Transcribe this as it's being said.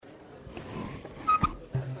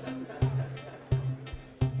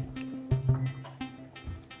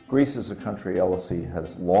Greece is a country LSE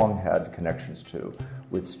has long had connections to,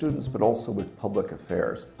 with students but also with public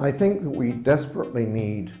affairs. I think that we desperately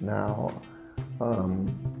need now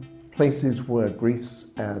places where Greece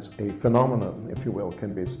as a phenomenon, if you will,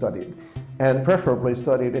 can be studied, and preferably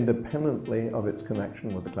studied independently of its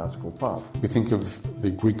connection with the classical past. We think of the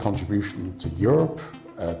Greek contribution to Europe,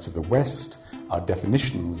 to the West. Our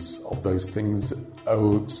definitions of those things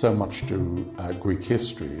owe so much to Greek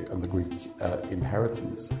history and the Greek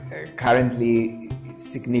inheritance. Currently, its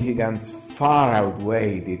significance far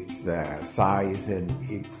outweighed its size and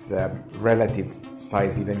its relative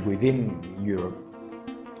size even within Europe.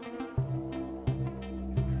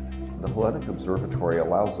 The Hellenic Observatory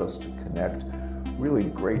allows us to connect really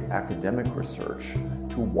great academic research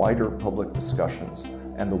to wider public discussions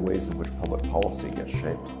and the ways in which public policy gets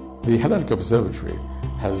shaped. The Hellenic Observatory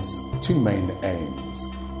has two main aims.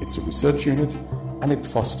 It's a research unit and it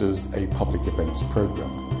fosters a public events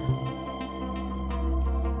program.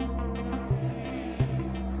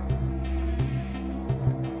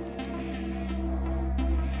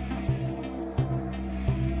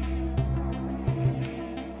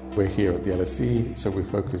 We're here at the LSE, so we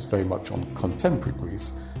focus very much on contemporary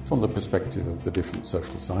Greece from the perspective of the different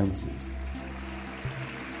social sciences.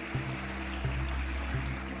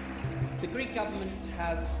 The Greek government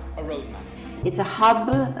has a roadmap. It's a hub,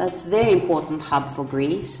 a very important hub for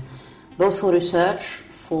Greece, both for research,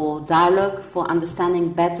 for dialogue, for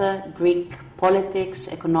understanding better Greek politics,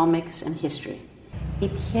 economics and history.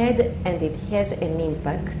 It had and it has an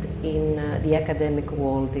impact in the academic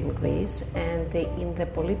world in Greece and in the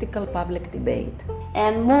political public debate.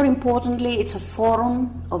 And more importantly, it's a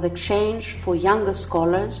forum of exchange for younger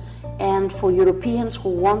scholars and for Europeans who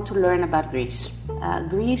want to learn about Greece.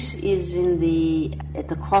 Greece is at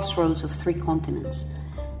the crossroads of three continents,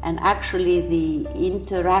 and actually the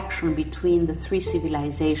interaction between the three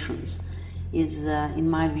civilizations is, in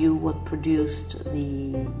my view, what produced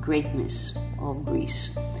the greatness of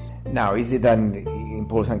Greece. Now, is it an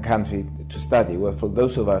important country to study? Well, for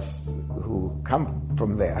those of us who come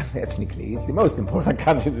from there ethnically, it's the most important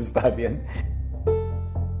country to study.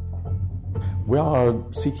 We are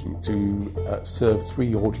seeking to serve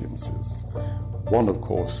three audiences. One, of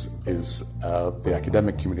course, is the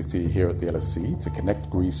academic community here at the LSE, to connect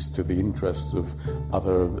Greece to the interests of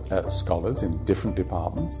other scholars in different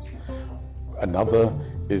departments. Another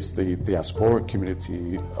is the diasporic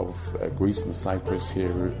community of Greece and Cyprus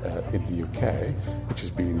here in the UK, which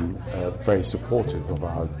has been very supportive of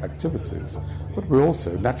our activities. But we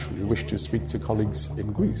also naturally wish to speak to colleagues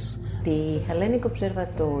in Greece. The Hellenic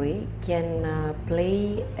Observatory can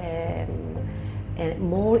play a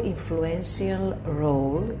more influential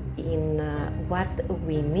role in what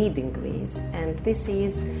we need in Greece, and this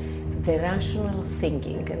is the rational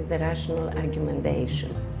thinking and the rational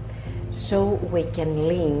argumentation. So we can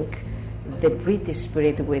link the British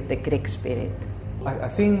spirit with the Greek spirit. I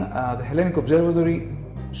think the Hellenic Observatory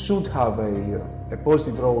should have a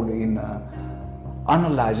positive role in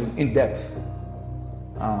analyzing in depth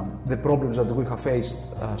the problems that we have faced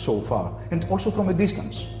so far, and also from a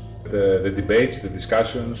distance. The debates, the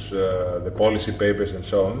discussions, the policy papers and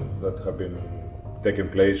so on that have been taking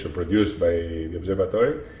place or produced by the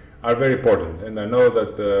Observatory are very important, and I know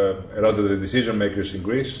that a lot of the decision makers in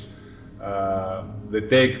Greece they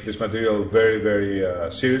take this material very, very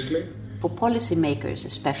seriously. For policymakers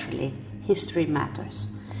especially, history matters.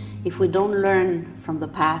 If we don't learn from the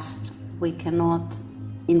past, we cannot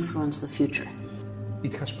influence the future.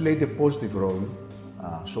 It has played a positive role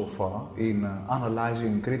so far in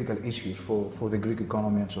analyzing critical issues for the Greek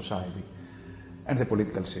economy and society and the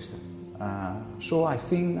political system. So I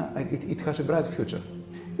think it has a bright future.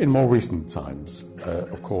 In more recent times,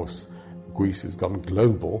 of course, Greece has gone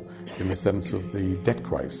global in the sense of the debt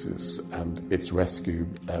crisis and its rescue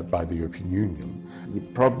by the European Union. The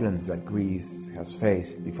problems that Greece has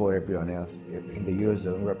faced before everyone else in the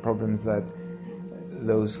Eurozone were problems that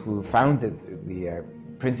those who founded the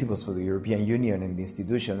principles for the European Union and the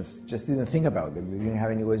institutions just didn't think about them. They didn't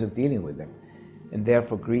have any ways of dealing with them. And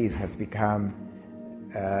therefore Greece has become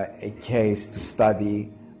a case to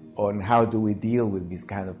study on how do we deal with this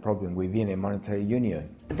kind of problem within a monetary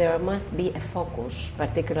union. There must be a focus,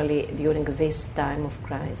 particularly during this time of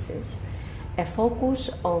crisis, a focus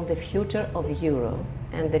on the future of Euro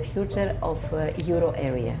and the future of Euro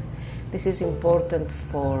area. This is important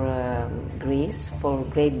for Greece, for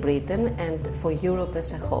Great Britain and for Europe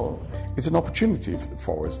as a whole. It's an opportunity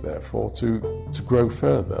for us, therefore, to grow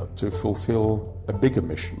further, to fulfill a bigger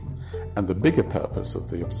mission. And the bigger purpose of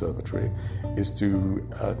the observatory is to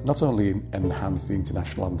not only enhance the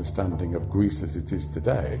international understanding of Greece as it is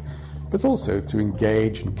today, but also to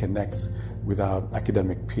engage and connect with our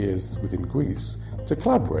academic peers within Greece to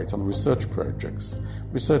collaborate on research projects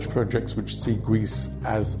which see Greece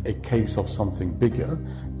as a case of something bigger,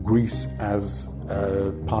 Greece as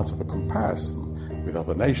part of a comparison with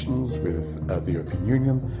other nations, with the European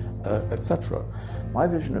Union, etc. My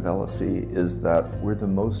vision of LSE is that we're the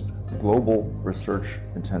most global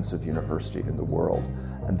research-intensive university in the world,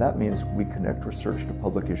 and that means we connect research to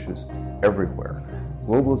public issues everywhere.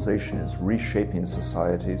 Globalization is reshaping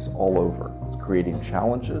societies all over. It's creating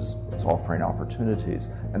challenges, it's offering opportunities,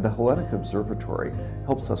 and the Hellenic Observatory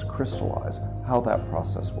helps us crystallize how that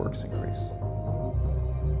process works in Greece.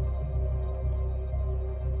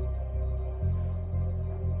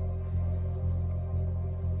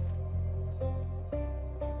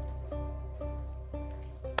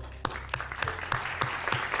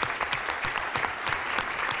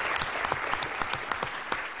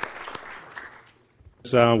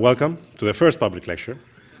 Welcome to the first public lecture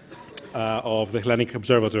of the Hellenic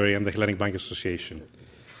Observatory and the Hellenic Bankers Association.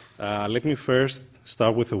 Let me first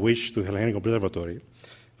start with a wish to the Hellenic Observatory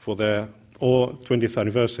for the 20th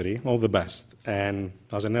anniversary, all the best, and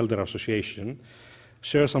as an elder association,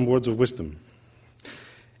 share some words of wisdom.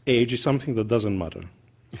 Age is something that doesn't matter,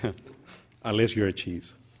 unless you're a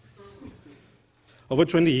cheese. Over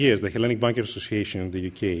 20 years, the Hellenic Bankers Association in the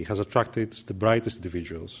UK has attracted the brightest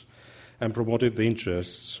individuals and promoted the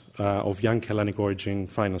interests of young Hellenic origin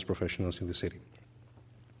finance professionals in the city.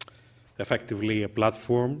 Effectively, a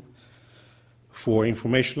platform for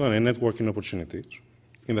informational and networking opportunities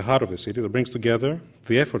in the heart of the city that brings together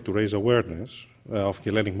the effort to raise awareness of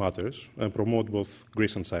Hellenic matters and promote both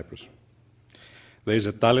Greece and Cyprus. There is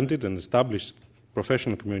a talented and established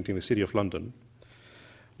professional community in the City of London,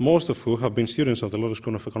 most of whom have been students of the London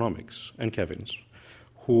School of Economics and Kevin's,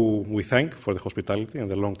 who we thank for the hospitality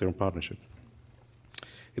and the long-term partnership.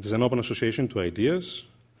 It is an open association to ideas,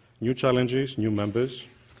 new challenges, new members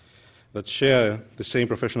that share the same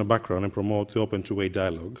professional background and promote the open two-way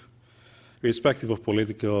dialogue, irrespective of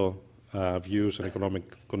political views and economic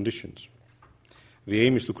conditions. The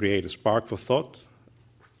aim is to create a spark for thought,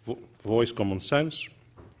 voice common sense,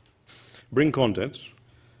 bring contents,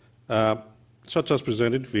 such as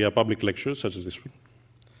presented via public lectures, such as this one,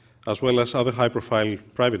 as well as other high-profile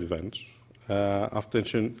private events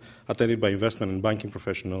attended by investment and banking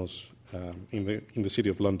professionals in the City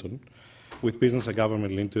of London, with business and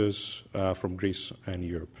government leaders from Greece and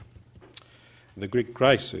Europe. The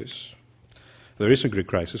recent Greek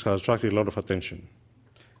crisis has attracted a lot of attention.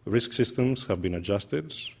 The risk systems have been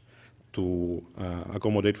adjusted to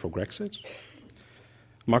accommodate for Brexit.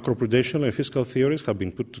 Macroprudential and fiscal theories have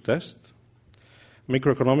been put to test.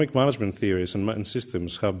 Macroeconomic management theories and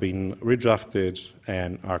systems have been redrafted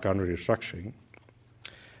and are under restructuring.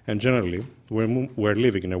 And generally, we're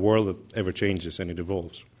living in a world that ever changes and it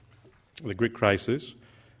evolves. The Greek crisis,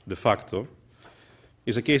 de facto,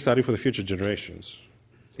 is a case study for the future generations.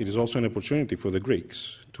 It is also an opportunity for the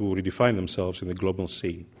Greeks to redefine themselves in the global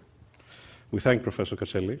scene. We thank Professor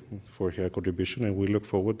Katseli for her contribution, and we look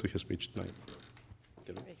forward to her speech tonight.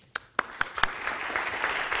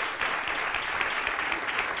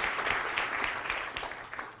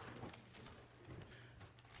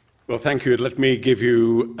 Well, thank you. Let me give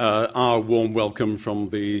you our warm welcome from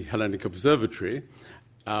the Hellenic Observatory.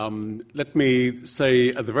 Let me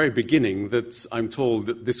say at the very beginning that I'm told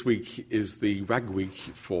that this week is the RAG week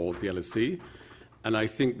for the LSE, and I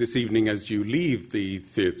think this evening as you leave the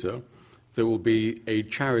theatre, there will be a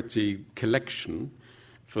charity collection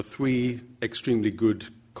for 3 extremely good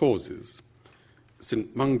causes.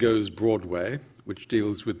 St Mungo's Broadway, which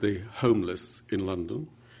deals with the homeless in London,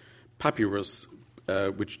 Papyrus,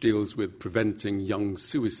 which deals with preventing young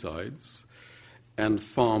suicides, and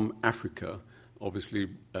Farm Africa, obviously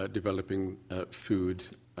developing food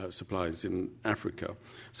supplies in Africa.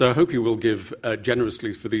 So I hope you will give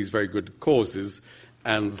generously for these very good causes,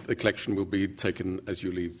 and the collection will be taken as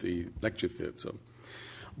you leave the lecture theatre.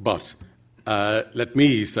 But let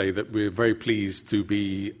me say that we're very pleased to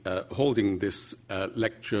be holding this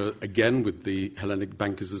lecture again with the Hellenic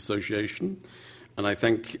Bankers Association, and I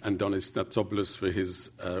thank Antonis Ntatzopoulos for his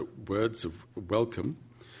words of welcome.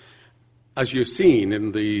 As you've seen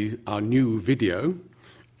in our new video,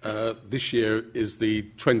 this year is the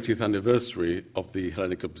 20th anniversary of the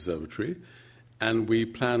Hellenic Observatory, and we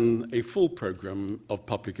plan a full programme of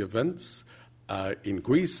public events in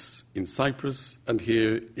Greece, in Cyprus, and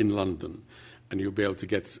here in London. And you'll be able to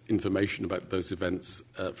get information about those events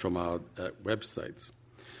from our website.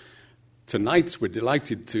 Tonight, we're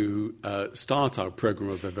delighted to start our program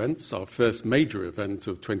of events, our first major event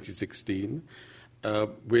of 2016,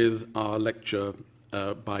 with our lecture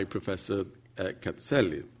by Professor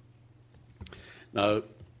Katseli. Now,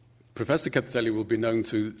 Professor Katseli will be known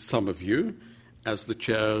to some of you as the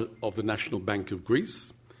chair of the National Bank of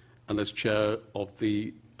Greece and as chair of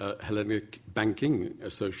the Hellenic Bankers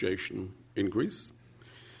Association in Greece.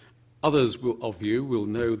 Others of you will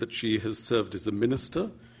know that she has served as a minister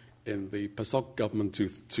in the PASOK government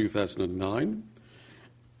 2009.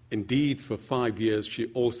 Indeed, for 5 years, she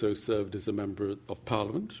also served as a member of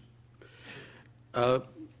parliament.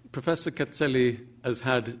 Professor Katseli has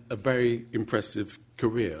had a very impressive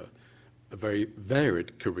career, a very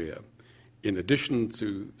varied career. In addition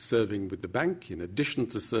to serving with the bank, in addition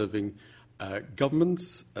to serving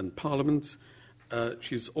governments and parliament,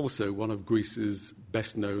 she's also one of Greece's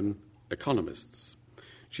best-known economists.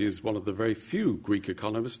 She is one of the very few Greek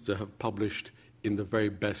economists to have published in the very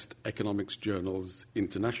best economics journals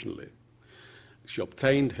internationally. She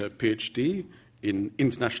obtained her PhD in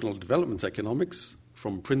international development economics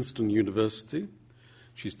from Princeton University.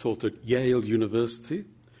 She's taught at Yale University.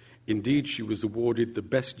 Indeed, she was awarded the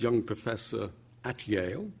best young professor at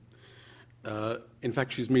Yale. In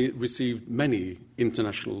fact, she's received many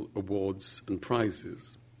international awards and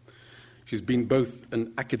prizes. She's been both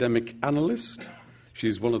an academic analyst.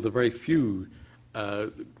 She's one of the very few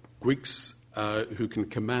Greeks who can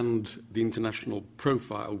command the international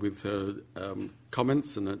profile with her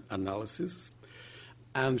comments and analysis.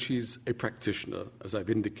 And she's a practitioner, as I've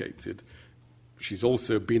indicated. She's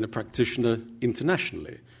also been a practitioner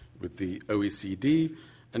internationally with the OECD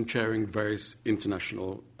and chairing various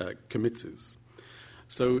international committees.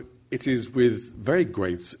 So it is with very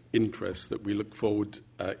great interest that we look forward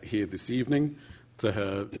here this evening to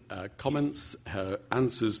her comments, her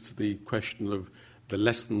answers to the question of the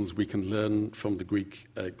lessons we can learn from the Greek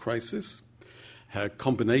crisis. Her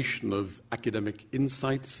combination of academic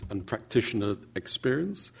insight and practitioner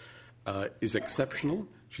experience is exceptional.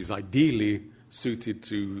 She's ideally suited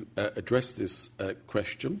to address this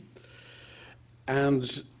question.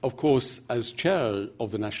 And, of course, as chair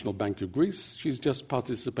of the National Bank of Greece, she's just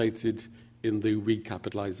participated in the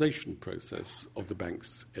recapitalisation process of the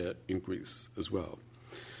banks in Greece as well.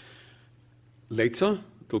 Later,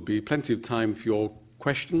 there'll be plenty of time for your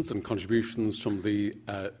questions and contributions from the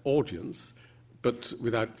audience, but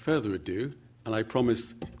without further ado, and I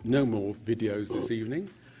promise no more videos this evening,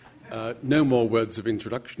 no more words of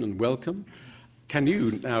introduction and welcome. Can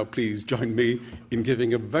you now please join me in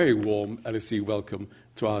giving a very warm LSE welcome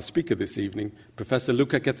to our speaker this evening, Professor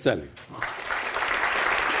Louka Katseli.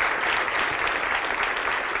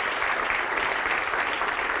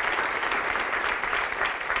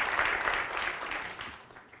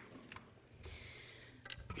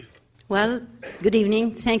 Well, good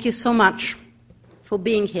evening. Thank you so much for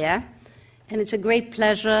being here. And it's a great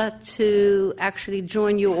pleasure to actually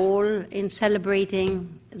join you all in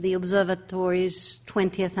celebrating the Observatory's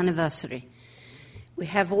 20th anniversary. We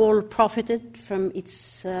have all profited from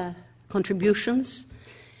its contributions,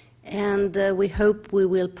 and we hope we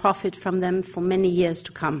will profit from them for many years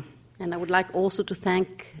to come. And I would like also to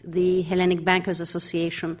thank the Hellenic Bankers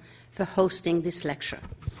Association for hosting this lecture.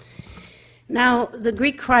 Now, the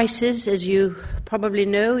Greek crisis, as you probably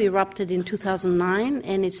know, erupted in 2009,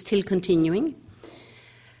 and it's still continuing.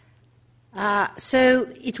 So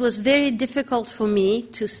it was very difficult for me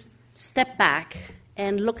to step back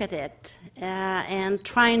and look at it and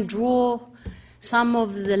try and draw some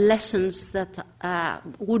of the lessons that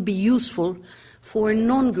would be useful for a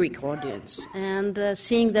non-Greek audience. And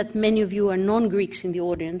seeing that many of you are non-Greeks in the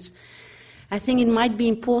audience, I think it might be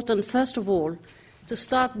important, first of all, to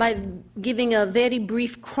start by giving a very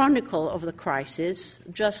brief chronicle of the crisis,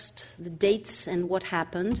 just the dates and what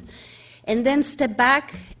happened, and then step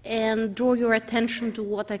back and draw your attention to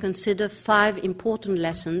what I consider 5 important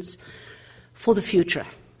lessons for the future.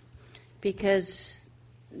 Because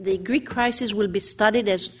the Greek crisis will be studied,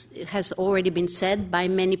 as has already been said, by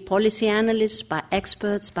many policy analysts, by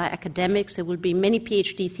experts, by academics. There will be many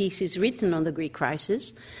PhD theses written on the Greek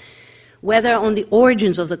crisis, whether on the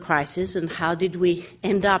origins of the crisis and how did we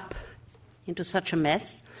end up into such a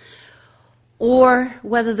mess, or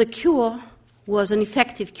whether the cure was an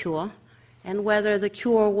effective cure, and whether the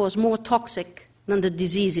cure was more toxic than the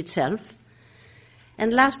disease itself.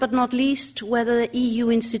 And last but not least, whether the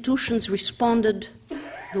EU institutions responded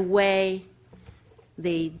the way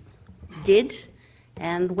they did,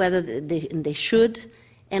 and whether they should,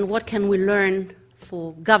 and what can we learn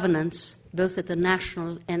for governance both at the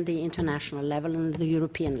national and the international level and the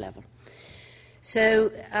European level. So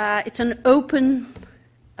it's an open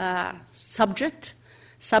subject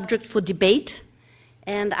for debate,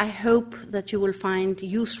 and I hope that you will find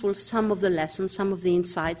useful some of the lessons, some of the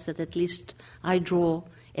insights that at least I draw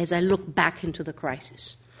as I look back into the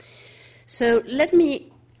crisis. So let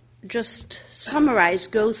me just summarize,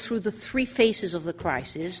 go through the three phases of the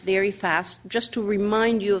crisis very fast, just to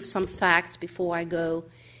remind you of some facts before I go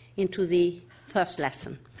into the first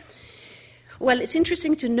lesson. Well, it's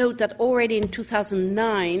interesting to note that already in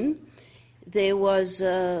 2009, there was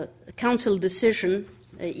a council decision,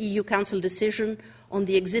 a EU council decision, on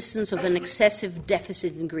the existence of an excessive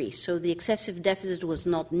deficit in Greece. So the excessive deficit was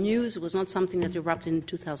not news. It was not something that erupted in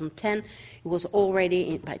 2010. It was already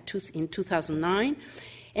in 2009.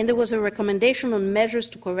 And there was a recommendation on measures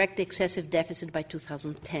to correct the excessive deficit by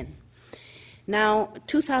 2010. Now,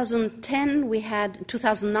 2009, we had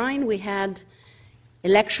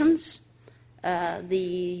elections.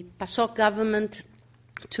 The PASOK government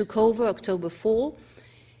took over October 4,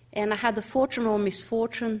 and I had the fortune or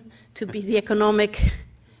misfortune to be the economic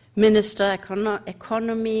minister,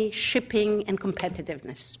 economy, shipping, and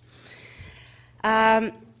competitiveness.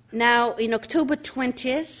 Now, in October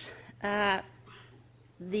 20th,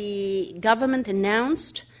 the government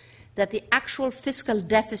announced that the actual fiscal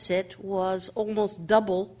deficit was almost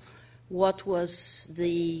double what was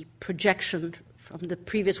the projection from the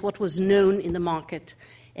previous, what was known in the market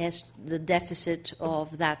as the deficit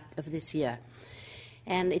of this year.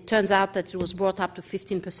 And it turns out that it was brought up to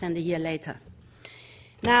 15% a year later.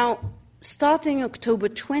 Now, starting October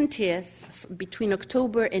 20th, between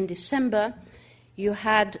October and December, you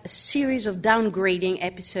had a series of downgrading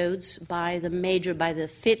episodes by the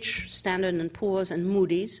Fitch, Standard & Poor's, and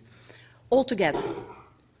Moody's, altogether.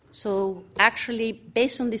 So actually,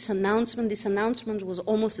 based on this announcement was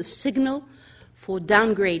almost a signal for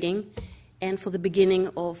downgrading and for the beginning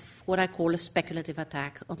of what I call a speculative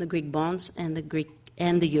attack on the Greek bonds and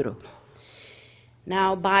the euro.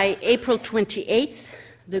 Now, by April 28th,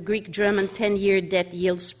 the Greek-German 10-year debt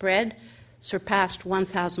yield spread surpassed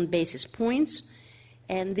 1,000 basis points,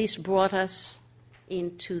 and this brought us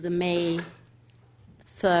into the May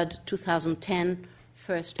 3rd, 2010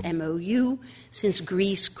 first MOU, since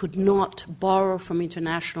Greece could not borrow from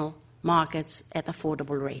international markets at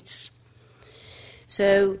affordable rates.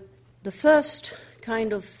 So the first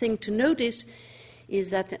kind of thing to notice is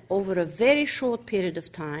that over a very short period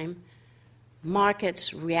of time,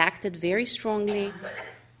 markets reacted very strongly.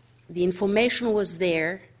 The information was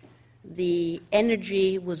there. The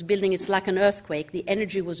energy was building. It's like an earthquake. The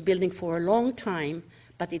energy was building for a long time,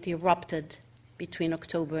 but it erupted between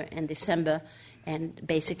October and December and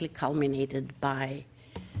basically culminated by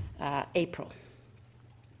April.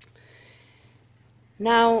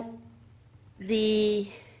 Now, the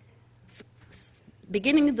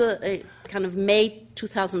beginning of the kind of May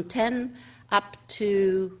 2010 up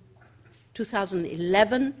to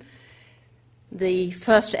 2011, the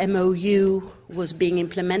first MOU was being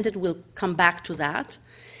implemented. We'll come back to that.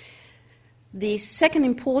 The second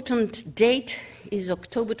important date is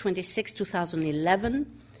October 26,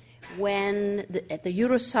 2011, when at the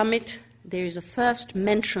Euro Summit there is a first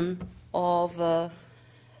mention of a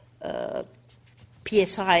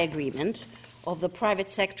PSI agreement, of the private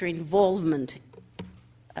sector involvement.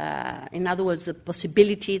 In other words, the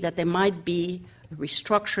possibility that there might be a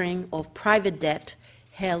restructuring of private debt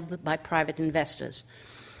held by private investors.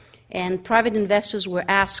 And private investors were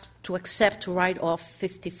asked to accept to write off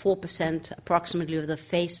 54% approximately of the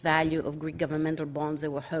face value of Greek governmental bonds they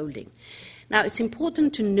were holding. Now, it's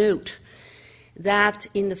important to note that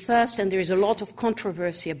in the first, and there is a lot of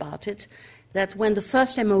controversy about it, that when the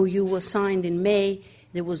first MOU was signed in May,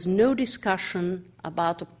 there was no discussion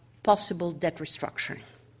about a possible debt restructuring.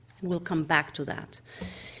 We'll come back to that.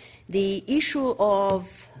 The issue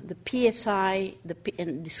of the PSI,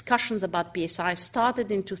 and discussions about PSI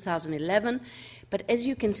started in 2011, but as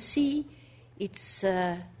you can see, its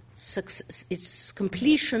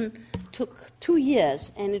completion took 2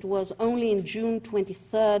 years, and it was only in June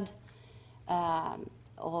 23rd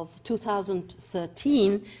of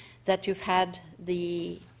 2013 that you've had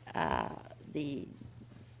the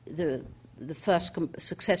first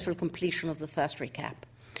successful completion of the first recap.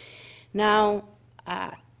 Now,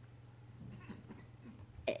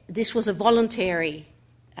 this was a voluntary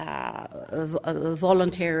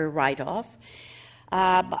write-off.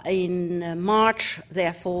 In March,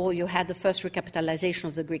 therefore, you had the first recapitalization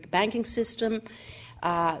of the Greek banking system,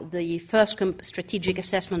 the first strategic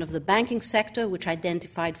assessment of the banking sector, which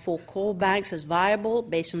identified 4 core banks as viable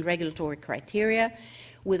based on regulatory criteria,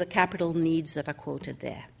 with the capital needs that are quoted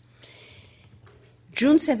there.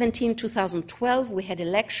 June 17, 2012, we had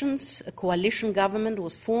elections. A coalition government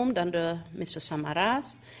was formed under Mr.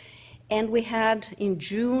 Samaras. And we had, in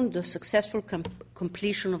June, the successful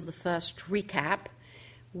completion of the first recap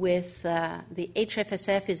with the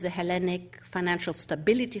HFSF is the Hellenic Financial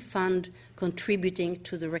Stability Fund contributing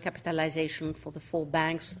to the recapitalization for the 4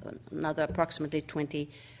 banks, another approximately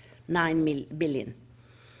 29 billion.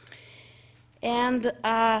 And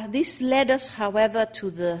this led us, however, to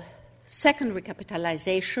the second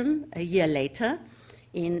recapitalization a year later,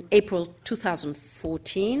 in April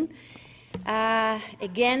 2014.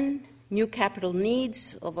 Again, new capital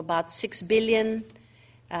needs of about 6 billion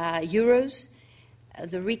euros.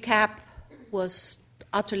 The recap was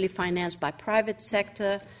utterly financed by private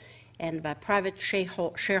sector and by private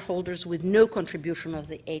shareholders with no contribution of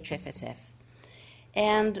the HFSF.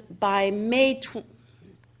 And by May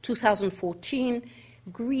 2014,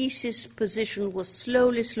 Greece's position was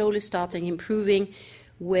slowly starting improving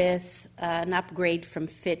with an upgrade from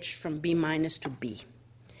Fitch from B- to B.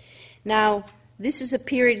 Now, this is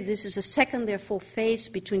a second, therefore, phase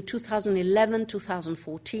between 2011 and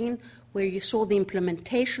 2014, where you saw the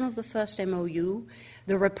implementation of the first MOU,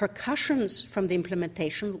 the repercussions from the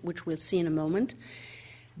implementation, which we'll see in a moment,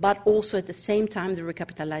 but also at the same time the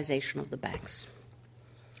recapitalization of the banks.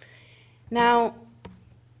 Now,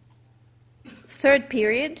 third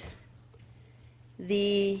period,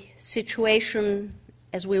 the situation,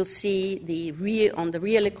 as we'll see, on the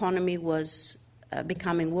real economy was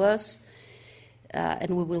becoming worse,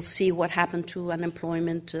 and we will see what happened to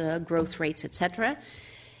unemployment, growth rates, etc.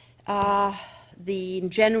 In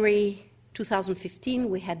January 2015,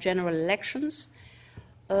 we had general elections.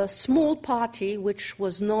 A small party, which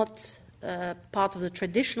was not part of the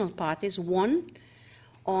traditional parties, won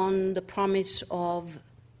on the promise of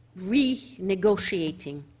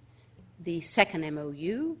renegotiating the second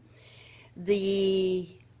MOU. The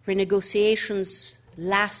renegotiations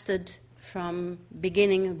lasted from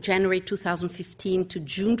beginning of January 2015 to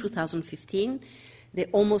June 2015. They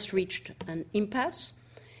almost reached an impasse.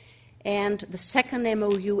 And the second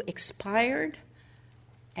MOU expired,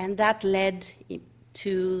 and that led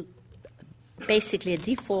to basically a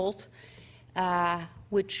default,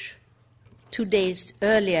 which 2 days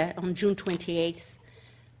earlier, on June 28th,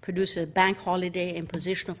 produced a bank holiday,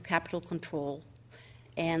 imposition of capital control,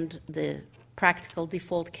 and the practical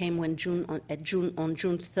default came on June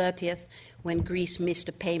 30th, when Greece missed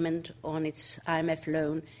a payment on its IMF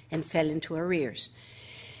loan and fell into arrears.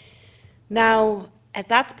 Now, at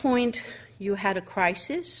that point, you had a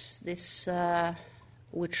crisis,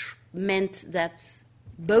 which meant that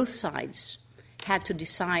both sides had to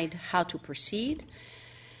decide how to proceed.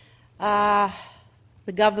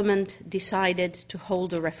 The government decided to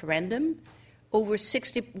hold a referendum. Over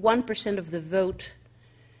 61% of the vote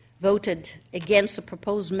voted against the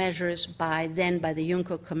proposed measures by the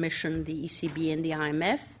Juncker Commission, the ECB, and the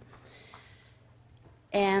IMF.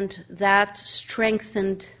 And that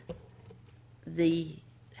strengthened the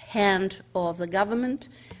hand of the government,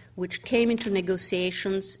 which came into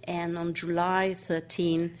negotiations, and on July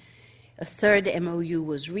 13, a third MOU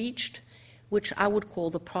was reached, which I would call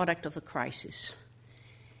the product of the crisis.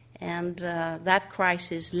 And that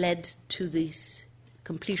crisis led to the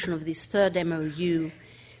completion of this third MOU,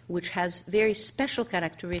 which has very special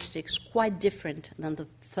characteristics, quite different than the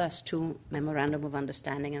first 2 Memorandum of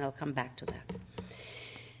Understanding, and I'll come back to that.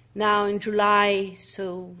 Now, in July,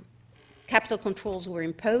 capital controls were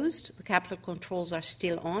imposed. The capital controls are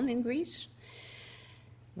still on in Greece.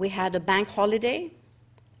 We had a bank holiday.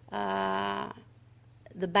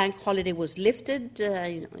 The bank holiday was lifted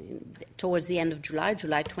towards the end of July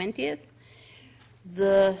 20th.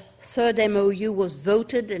 The third MOU was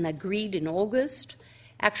voted and agreed in August.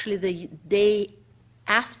 Actually, the day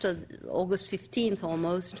after, August 15th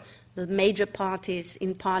almost, the major parties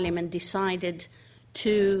in Parliament decided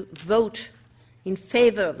to vote in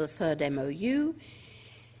favor of the third MOU.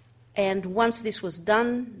 And once this was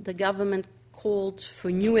done, the government called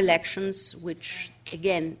for new elections, which,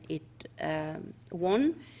 again, it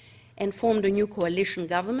won, and formed a new coalition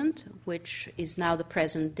government, which is now the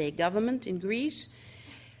present-day government in Greece.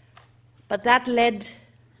 But that led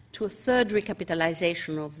to a third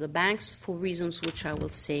recapitalization of the banks for reasons which I will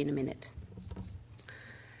say in a minute.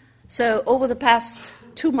 So over the past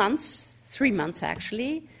 2 months, 3 months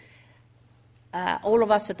actually, all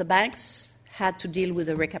of us at the banks had to deal with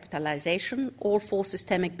the recapitalization. All 4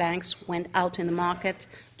 systemic banks went out in the market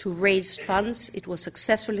to raise funds. It was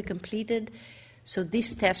successfully completed. So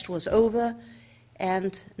this test was over,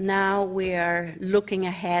 and now we are looking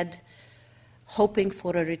ahead, hoping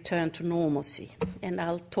for a return to normalcy. And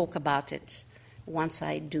I'll talk about it once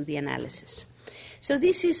I do the analysis. So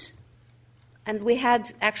this is, and we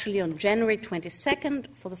had actually on January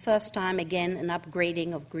 22nd, for the first time again, an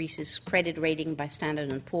upgrading of Greece's credit rating by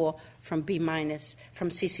Standard & Poor from B-, from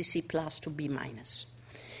CCC plus to B-.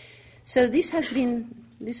 So this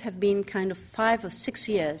have been kind of 5 or 6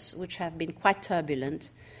 years which have been quite turbulent,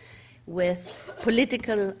 with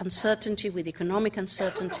political uncertainty, with economic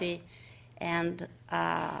uncertainty, and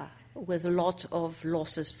with a lot of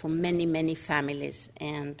losses for many, many families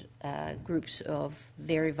and groups of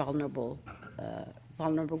very vulnerable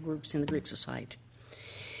groups in the Greek society.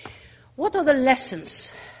 What are the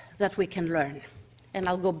lessons that we can learn? And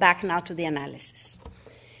I'll go back now to the analysis.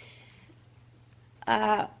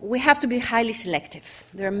 We have to be highly selective.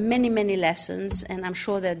 There are many, many lessons, and I'm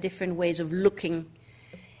sure there are different ways of looking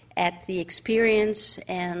at the experience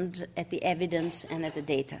and at the evidence and at the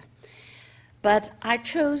data. But I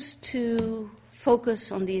chose to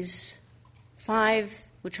focus on these 5,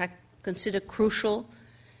 which I consider crucial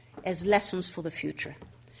as lessons for the future.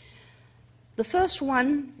 The first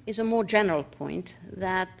one is a more general point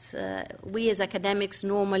that we as academics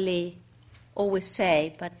normally always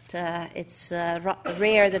say, but it's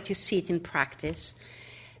rare that you see it in practice,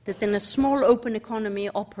 that in a small open economy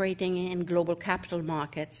operating in global capital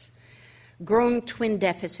markets, growing twin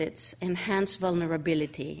deficits enhance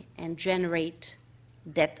vulnerability and generate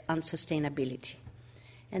debt unsustainability.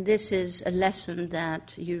 And this is a lesson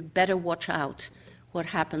that you better watch out what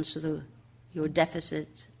happens to your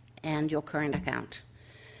deficit and your current account,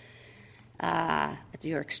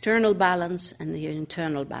 your external balance and your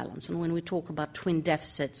internal balance. And when we talk about twin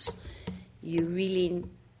deficits, you really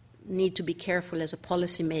need to be careful as a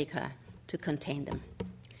policymaker to contain them.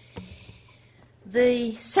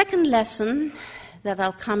 The second lesson that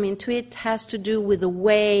I'll come into it has to do with the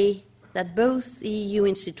way that both EU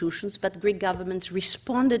institutions but Greek governments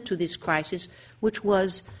responded to this crisis, which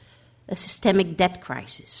was a systemic debt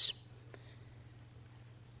crisis.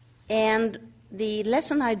 And the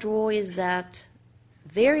lesson I draw is that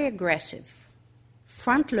very aggressive,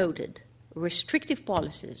 front-loaded, restrictive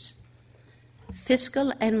policies,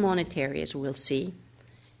 fiscal and monetary, as we'll see,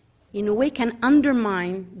 in a way can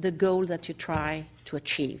undermine the goal that you try to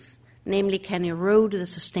achieve, namely can erode the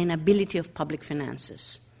sustainability of public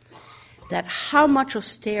finances. That how much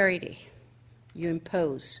austerity you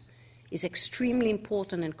impose is extremely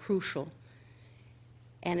important and crucial,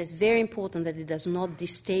 and it's very important that it does not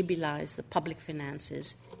destabilize the public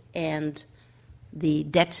finances and the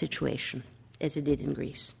debt situation, as it did in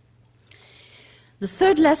Greece. The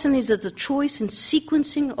third lesson is that the choice in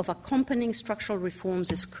sequencing of accompanying structural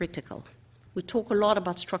reforms is critical. We talk a lot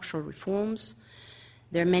about structural reforms.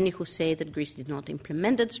 There are many who say that Greece did not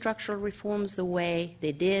implement structural reforms the way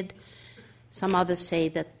they did. Some others say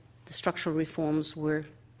that the structural reforms were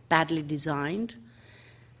badly designed.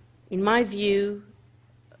 In my view,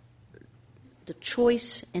 the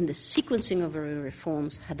choice and the sequencing of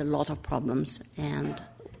reforms had a lot of problems, and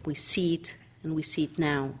we see it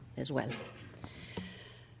now as well.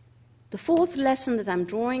 The fourth lesson that I'm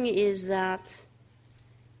drawing is that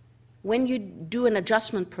when you do an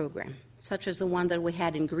adjustment program, such as the one that we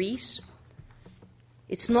had in Greece,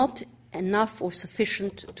 it's not enough or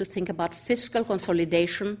sufficient to think about fiscal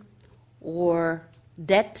consolidation or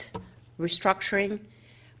debt restructuring,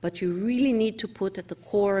 but you really need to put at the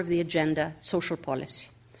core of the agenda social policy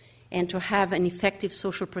and to have an effective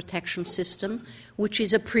social protection system, which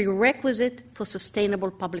is a prerequisite for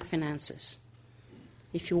sustainable public finances.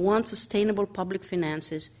 If you want sustainable public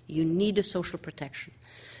finances, you need a social protection.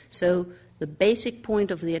 So the basic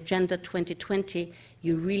point of the Agenda 2020,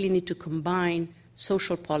 you really need to combine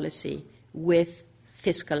social policy with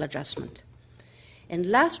fiscal adjustment. And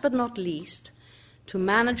last but not least, to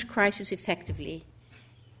manage crisis effectively,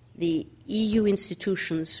 the EU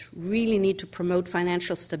institutions really need to promote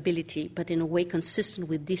financial stability, but in a way consistent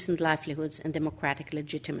with decent livelihoods and democratic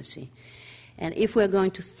legitimacy. And if we're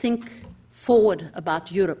going to think forward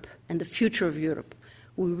about Europe and the future of Europe,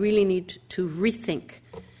 we really need to rethink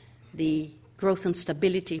the Growth and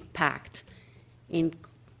Stability Pact in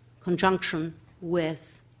conjunction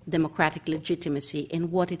with democratic legitimacy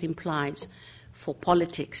and what it implies for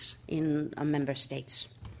politics in our member states.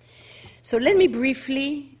 So let me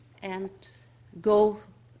briefly go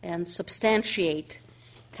and substantiate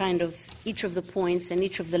kind of each of the points and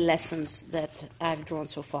each of the lessons that I've drawn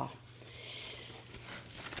so far.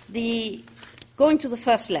 Going to the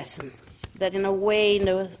first lesson, that in a way, in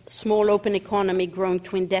a small open economy, growing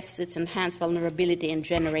twin deficits enhance vulnerability and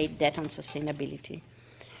generate debt unsustainability.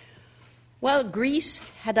 Well, Greece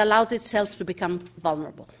had allowed itself to become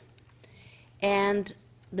vulnerable. And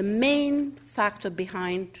the main factor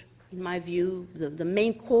behind in my view, the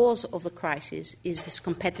main cause of the crisis is this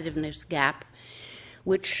competitiveness gap,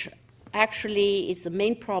 which actually is the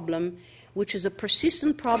main problem, which is a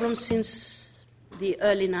persistent problem since the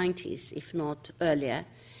early 90s, if not earlier.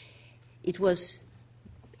 It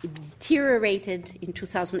deteriorated in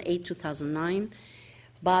 2008, 2009,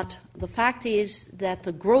 but the fact is that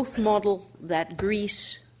the growth model that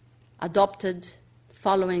Greece adopted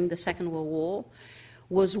following the Second World War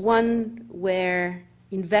was one where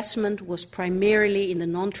investment was primarily in the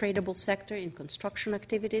non-tradable sector, in construction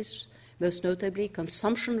activities. Most notably,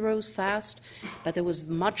 consumption rose fast, but there was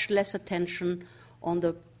much less attention on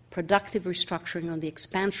the productive restructuring, on the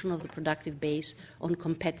expansion of the productive base, on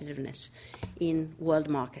competitiveness in world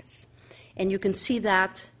markets. And you can see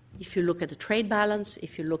that if you look at the trade balance,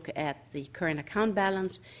 if you look at the current account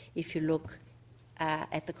balance, if you look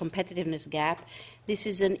at the competitiveness gap. This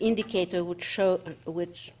is an indicator which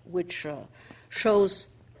shows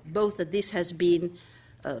both that this has been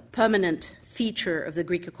a permanent feature of the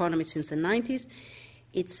Greek economy since the 90s.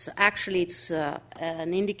 It's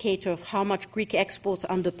an indicator of how much Greek exports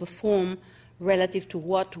underperform relative to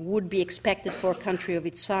what would be expected for a country of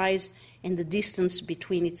its size and the distance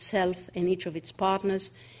between itself and each of its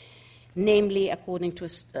partners. Namely, according to,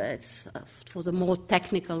 for the more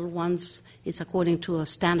technical ones, it's according to a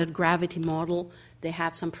standard gravity model. They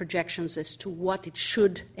have some projections as to what it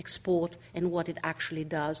should export and what it actually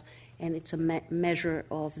does, and it's a measure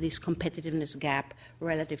of this competitiveness gap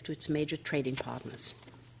relative to its major trading partners.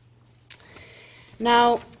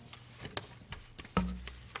 Now,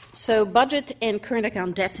 so budget and current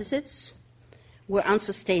account deficits were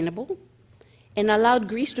unsustainable and allowed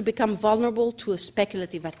Greece to become vulnerable to a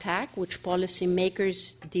speculative attack, which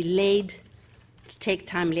policymakers delayed to take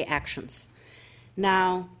timely actions.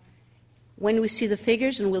 Now, when we see the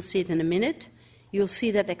figures, and we'll see it in a minute, you'll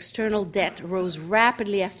see that external debt rose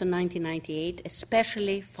rapidly after 1998,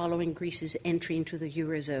 especially following Greece's entry into the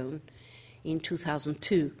Eurozone in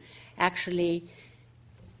 2002. Actually,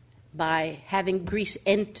 by having Greece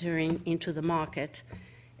entering into the market,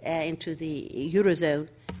 into the Eurozone,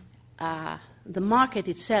 the market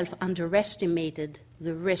itself underestimated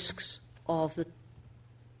the risks of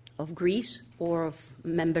Greece or of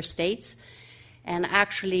member states, and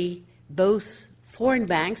actually both foreign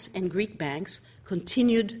banks and Greek banks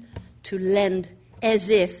continued to lend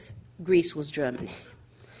as if Greece was Germany.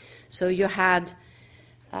 So you had,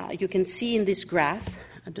 you can see in this graph,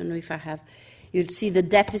 I don't know if I have, you'll see the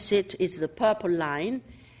deficit is the purple line,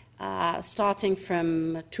 starting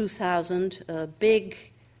from 2000, a big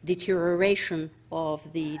deterioration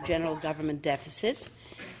of the general government deficit.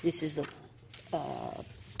 This is the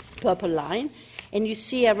purple line. And you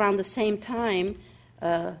see around the same time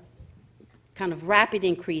kind of rapid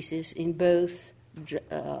increases in both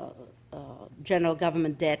general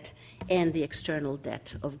government debt and the external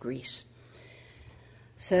debt of Greece.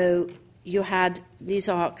 So you had, these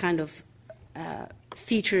are kind of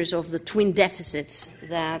features of the twin deficits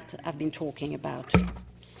that I've been talking about.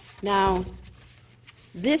 Now,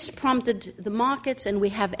 this prompted the markets, and we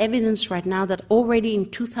have evidence right now that already in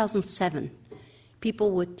 2007,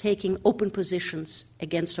 people were taking open positions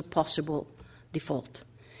against a possible default.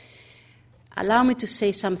 Allow me to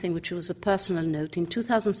say something which was a personal note. In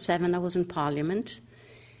 2007, I was in Parliament.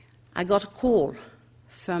 I got a call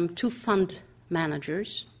from two fund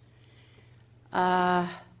managers.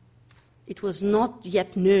 It was not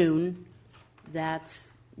yet known that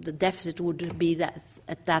the deficit would be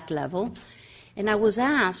at that level. And I was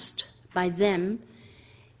asked by them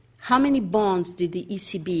how many bonds did the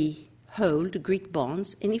ECB hold, Greek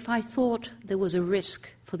bonds, and if I thought there was a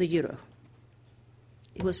risk for the euro.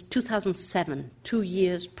 It was 2007, 2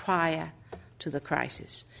 years prior to the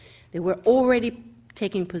crisis. They were already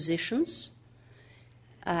taking positions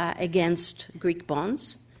against Greek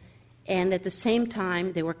bonds, and at the same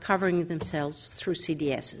time they were covering themselves through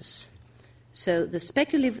CDSs. So the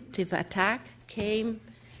speculative attack came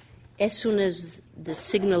as soon as the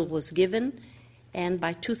signal was given, and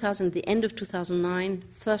by the end of 2009,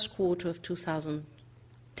 first quarter of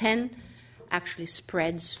 2010, actually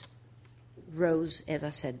spreads rose, as I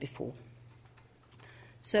said before.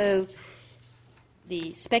 So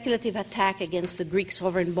the speculative attack against the Greek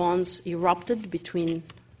sovereign bonds erupted between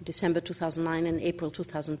December 2009 and April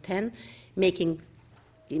 2010, making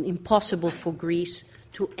it impossible for Greece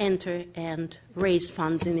to enter and raise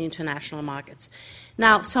funds in the international markets.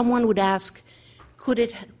 Now, someone would ask,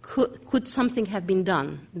 could something have been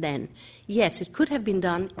done then? Yes, it could have been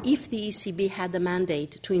done if the ECB had the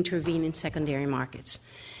mandate to intervene in secondary markets.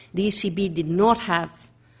 The ECB did not have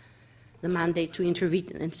the mandate to intervene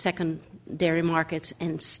in secondary markets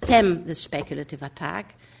and stem the speculative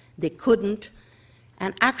attack. they couldn't,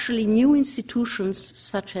 and actually new institutions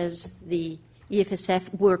such as the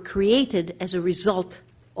EFSF were created as a result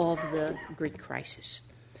of the Greek crisis.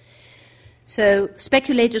 So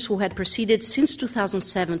speculators who had proceeded since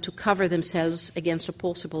 2007 to cover themselves against a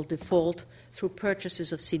possible default through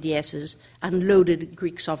purchases of CDSs unloaded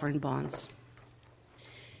Greek sovereign bonds.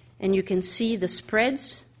 And you can see the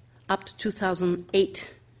spreads up to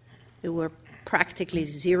 2008. They were practically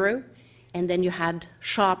zero, and then you had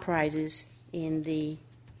sharp rises in the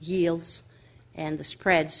yields and the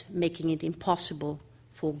spreads, making it impossible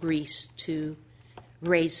for Greece to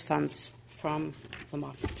raise funds from the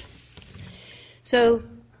market. So,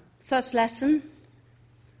 first lesson,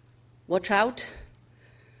 watch out.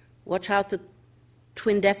 Watch out the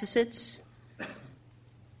twin deficits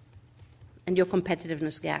and your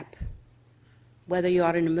competitiveness gap. Whether you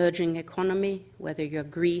are an emerging economy, whether you're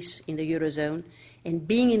Greece in the Eurozone, and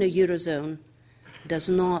being in a Eurozone does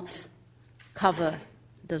not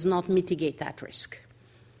mitigate that risk.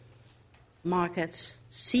 Markets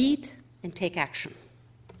see it and take action.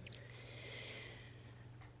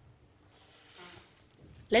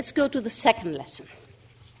 Let's go to the second lesson.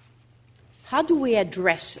 How do we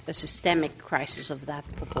address a systemic crisis of that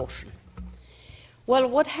proportion? Well,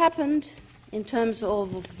 what happened in terms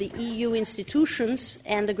of the EU institutions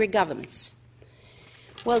and the Greek governments?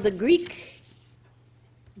 Well, the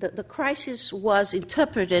crisis was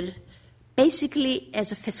interpreted basically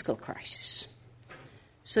as a fiscal crisis.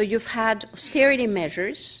 So you've had austerity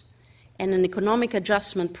measures and an economic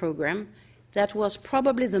adjustment program that was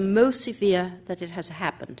probably the most severe that it has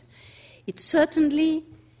happened. It certainly,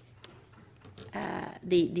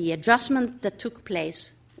 the adjustment that took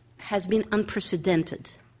place has been unprecedented.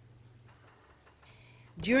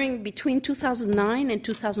 Between 2009 and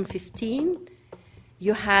 2015,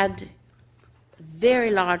 you had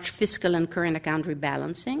very large fiscal and current account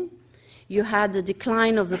rebalancing. You had the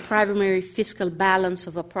decline of the primary fiscal balance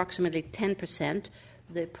of approximately 10%.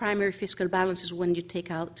 The primary fiscal balance is when you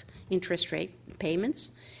take out interest rate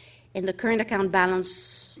payments, and the current account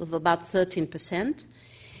balance of about 13%.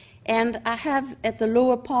 And I have at the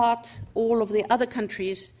lower part all of the other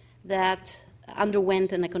countries that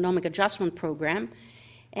underwent an economic adjustment program,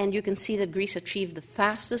 and you can see that Greece achieved the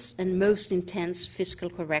fastest and most intense fiscal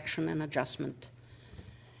correction and adjustment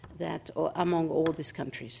among all these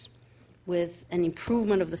countries, with an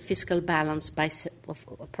improvement of the fiscal balance of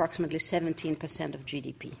approximately 17% of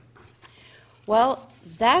GDP. Well,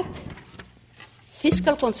 that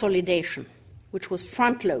fiscal consolidation, which was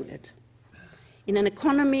front-loaded, in an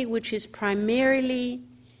economy which is primarily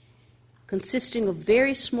consisting of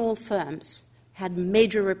very small firms, had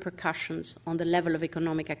major repercussions on the level of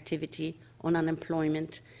economic activity, on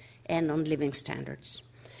unemployment, and on living standards.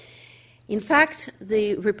 In fact,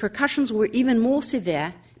 the repercussions were even more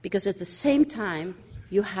severe because at the same time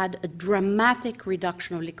you had a dramatic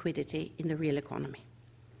reduction of liquidity in the real economy.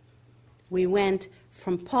 We went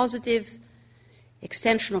from positive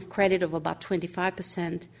extension of credit of about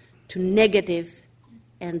 25% to negative,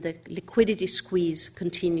 and the liquidity squeeze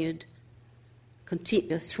continued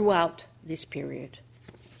throughout this period.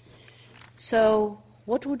 So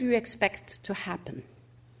what would you expect to happen?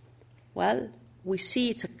 Well, we see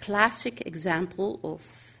it's a classic example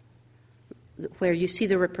of where you see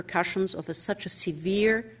the repercussions of such a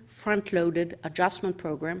severe front-loaded adjustment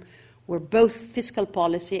program where both fiscal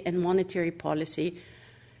policy and monetary policy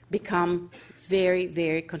become very,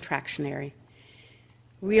 very contractionary.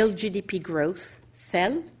 Real GDP growth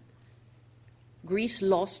fell. Greece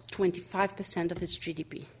lost 25% of its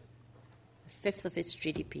GDP, a fifth of its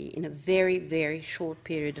GDP, in a very, very short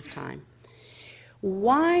period of time.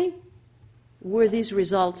 Why were these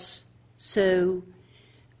results so...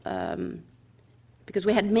 because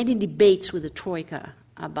we had many debates with the Troika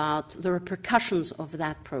about the repercussions of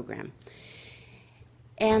that program.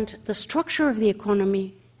 And the structure of the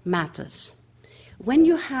economy matters. When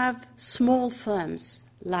you have small firms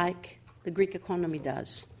like the Greek economy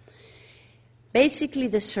does, basically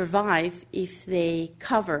they survive if they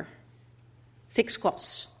cover fixed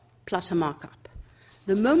costs plus a markup.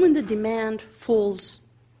 The moment the demand falls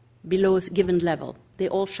below a given level, they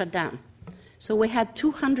all shut down. So we had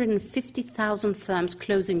 250,000 firms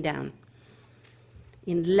closing down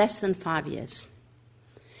in less than 5 years,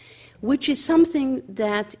 which is something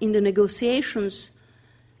that in the negotiations,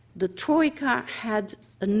 the Troika had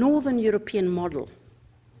a Northern European model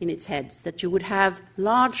in its head, that you would have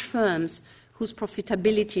large firms whose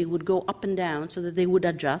profitability would go up and down so that they would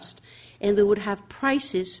adjust, and they would have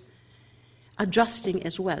prices adjusting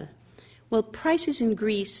as well. Well, prices in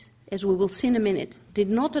Greece, as we will see in a minute, did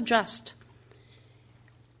not adjust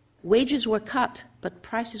wages were cut, but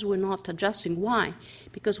prices were not adjusting. Why?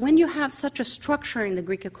 Because when you have such a structure in the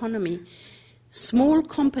Greek economy, small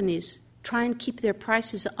companies try and keep their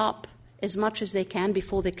prices up as much as they can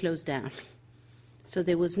before they close down. So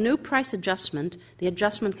there was no price adjustment. The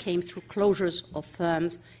adjustment came through closures of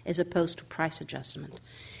firms as opposed to price adjustment.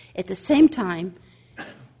 At the same time,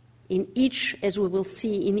 in each, as we will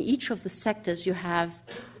see, in each of the sectors you have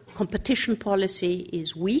competition policy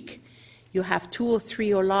is weak. You have 2 or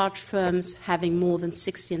 3 or large firms having more than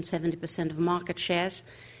 60 and 70% of market shares.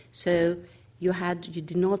 So you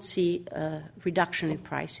did not see a reduction in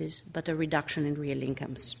prices, but a reduction in real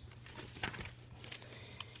incomes.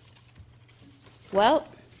 Well,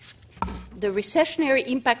 the recessionary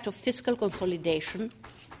impact of fiscal consolidation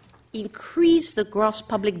increased the gross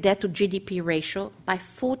public debt to GDP ratio by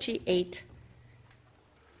 48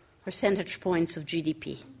 percentage points of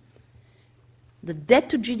GDP. The debt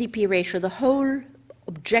to GDP ratio, the whole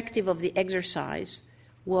objective of the exercise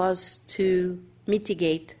was to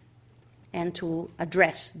mitigate and to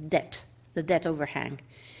address debt, the debt overhang.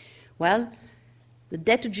 Well, the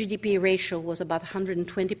debt to GDP ratio was about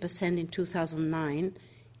 120% in 2009.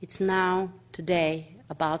 It's now, today,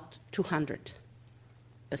 about 200%.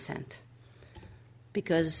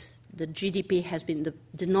 Because the GDP has been, the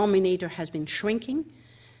denominator has been shrinking,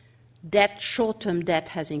 short-term debt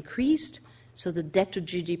has increased, so the debt to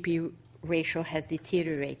GDP ratio has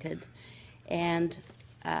deteriorated. And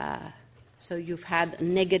so you've had a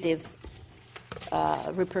negative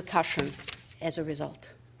repercussion as a result.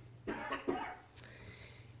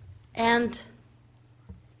 And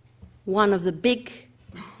one of the big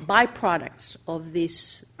byproducts of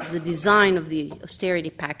this, the design of the austerity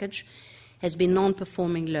package, has been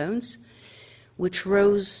non-performing loans, which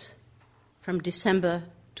rose from December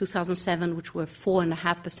 2007, which were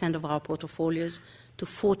 4.5% of our portfolios, to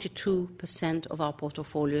 42% of our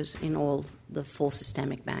portfolios in all the 4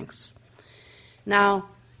 systemic banks. Now,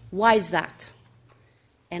 why is that?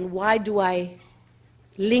 And why do I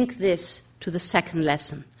link this to the second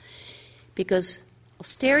lesson? Because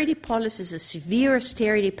austerity policies, a severe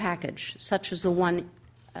austerity package, such as the one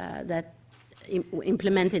that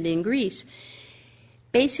implemented in Greece,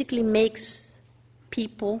 basically makes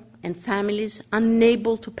people and families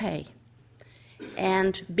unable to pay.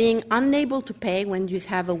 And being unable to pay when you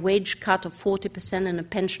have a wage cut of 40% and a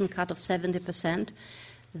pension cut of 70%,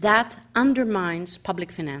 that undermines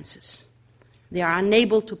public finances. They are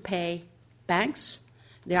unable to pay banks,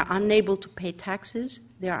 they are unable to pay taxes,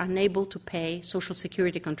 they are unable to pay social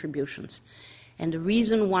security contributions. And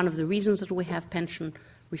one of the reasons that we have pension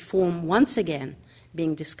reform once again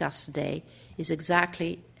being discussed today is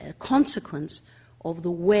exactly a consequence of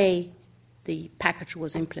the way the package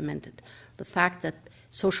was implemented. The fact that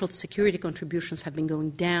social security contributions have been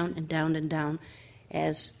going down and down and down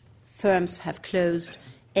as firms have closed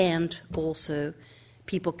and also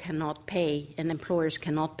people cannot pay and employers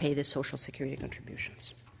cannot pay their social security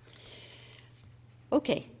contributions.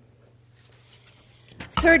 Okay.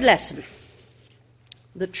 Third lesson.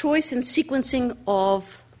 The choice and sequencing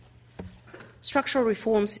of structural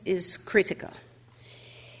reforms is critical.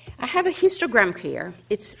 I have a histogram here.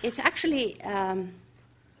 It's actually,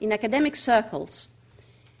 in academic circles,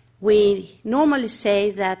 we normally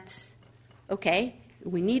say that, okay,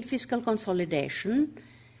 we need fiscal consolidation,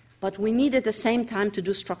 but we need at the same time to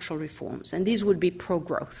do structural reforms, and these would be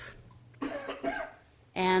pro-growth.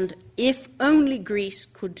 And if only Greece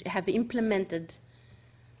could have implemented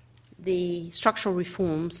the structural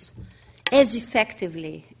reforms as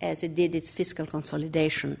effectively as it did its fiscal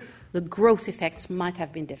consolidation, the growth effects might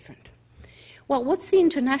have been different. Well, what's the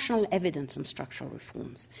international evidence on structural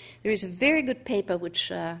reforms? There is a very good paper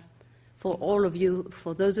which, for all of you,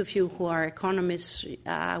 for those of you who are economists,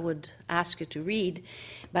 I would ask you to read,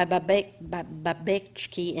 by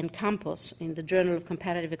Babeczki and Campos in the Journal of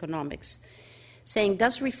Comparative Economics, saying,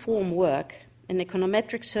 does reform work? An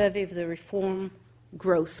econometric survey of the reform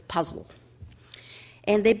growth puzzle.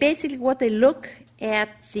 And they basically, what they look at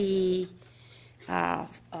the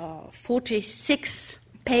 46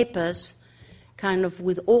 papers, kind of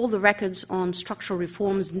with all the records on structural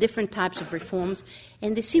reforms and different types of reforms,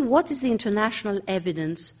 and they see what is the international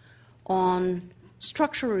evidence on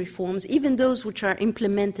structural reforms, even those which are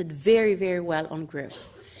implemented very, very well on growth.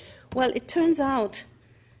 Well, it turns out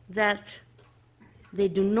that they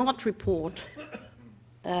do not report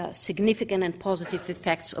significant and positive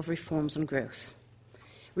effects of reforms on growth.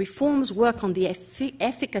 Reforms work on the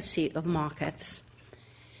efficacy of markets,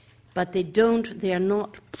 but they are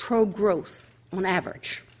not pro-growth on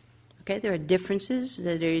average. Okay, there are differences.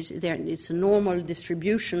 It's a normal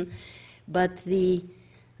distribution, but the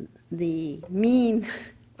mean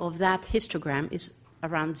of that histogram is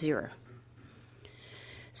around 0.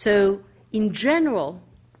 So, in general,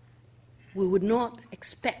 we would not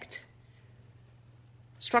expect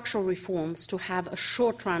structural reforms to have a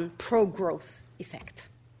short-run pro-growth effect.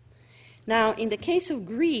 Now, in the case of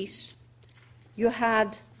Greece, you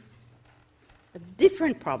had a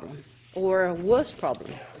different problem, or a worse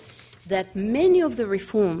problem, that many of the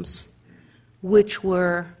reforms which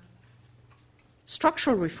were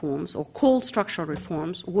structural reforms, or called structural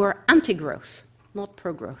reforms, were anti-growth, not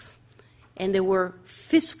pro-growth. And they were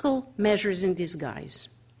fiscal measures in disguise.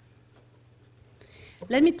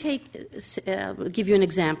 Let me give you an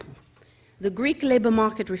example. The Greek labor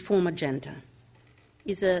market reform agenda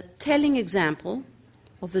is a telling example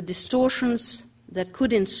of the distortions that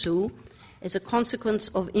could ensue as a consequence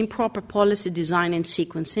of improper policy design and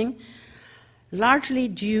sequencing, largely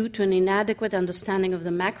due to an inadequate understanding of the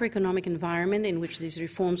macroeconomic environment in which these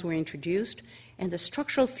reforms were introduced and the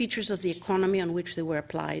structural features of the economy on which they were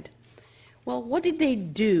applied. Well, what did they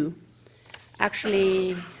do?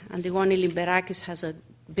 Actually, Antigone Liberakis has a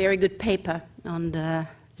very good paper on the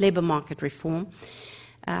labor market reform.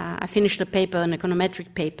 I finished a paper, an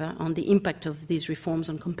econometric paper, on the impact of these reforms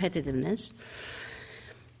on competitiveness.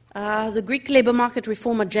 The Greek labor market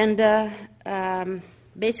reform agenda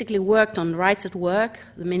basically worked on rights at work.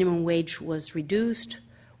 The minimum wage was reduced.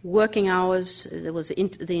 Working hours, there was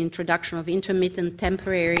the introduction of intermittent,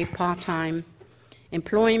 temporary, part-time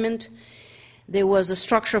employment. There was a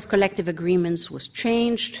structure of collective agreements was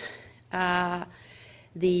changed.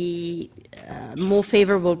 The more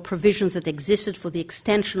favorable provisions that existed for the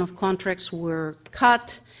extension of contracts were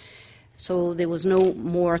cut. So there was no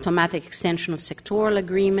more automatic extension of sectoral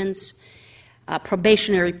agreements.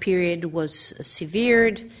 Probationary period was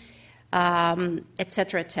severed,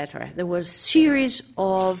 etc., etc. There were a series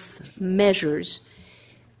of measures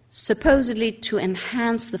supposedly to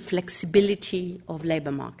enhance the flexibility of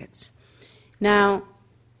labor markets. Now,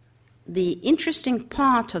 the interesting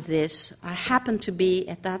part of this, I happened to be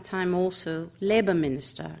at that time also labor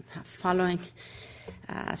minister,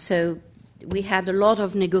 so we had a lot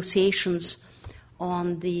of negotiations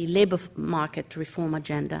on the labor market reform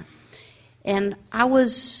agenda. And I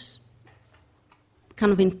was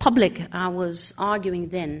kind of in public, I was arguing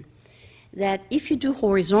then that if you do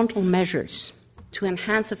horizontal measures to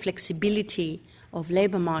enhance the flexibility of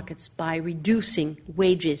labor markets by reducing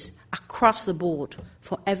wages across the board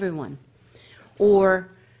for everyone, or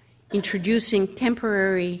introducing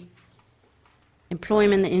temporary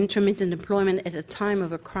employment and intermittent employment at a time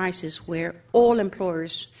of a crisis where all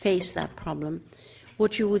employers face that problem,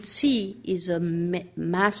 what you would see is a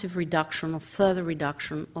massive reduction or further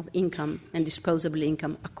reduction of income and disposable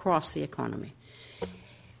income across the economy,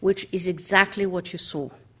 which is exactly what you saw.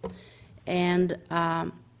 And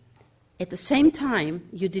at the same time,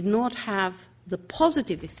 you did not have the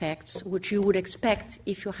positive effects which you would expect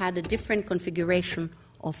if you had a different configuration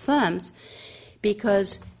of firms,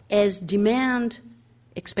 because as demand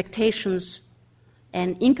expectations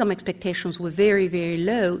and income expectations were very, very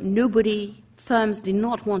low, firms did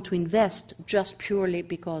not want to invest just purely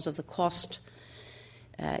because of the cost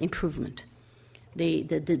improvement. The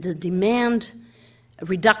demand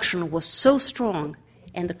reduction was so strong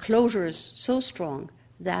and the closures so strong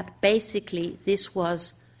that basically this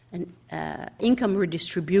was an income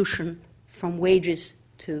redistribution from wages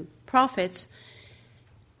to profits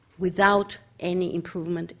without any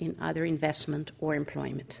improvement in either investment or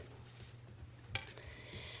employment.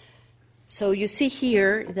 So you see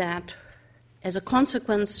here that as a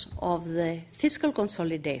consequence of the fiscal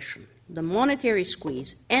consolidation, the monetary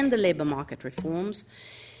squeeze, and the labor market reforms,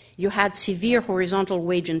 you had severe horizontal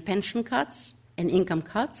wage and pension cuts and income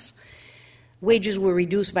cuts. Wages were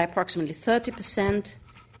reduced by approximately 30%,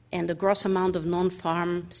 and the gross amount of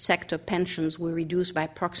non-farm sector pensions were reduced by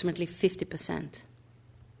approximately 50%.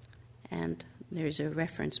 And there is a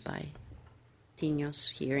reference by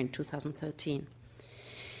Tinios here in 2013.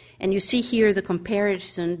 And you see here the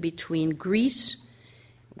comparison between Greece,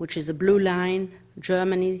 which is the blue line,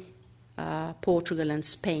 Germany, Portugal, and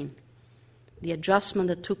Spain. The adjustment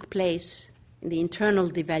that took place, the internal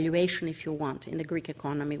devaluation, if you want, in the Greek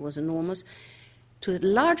economy was enormous, to a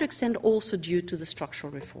large extent also due to the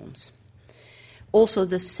structural reforms. Also,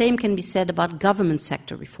 the same can be said about government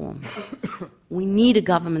sector reforms. We need a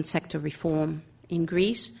government sector reform in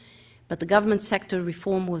Greece, but the government sector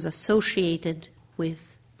reform was associated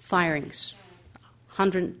with firings,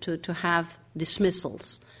 to have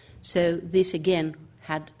dismissals. So this, again,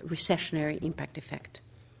 had recessionary impact effect,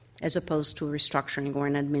 as opposed to a restructuring or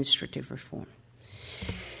an administrative reform.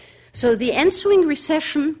 So the ensuing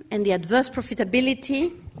recession and the adverse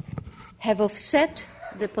profitability have offset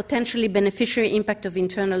the potentially beneficiary impact of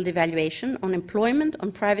internal devaluation on employment,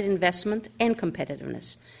 on private investment, and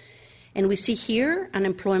competitiveness. And we see here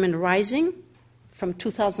unemployment rising from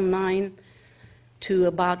 2009 to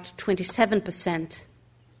about 27%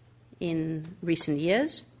 in recent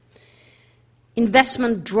years.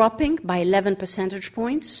 Investment dropping by 11 percentage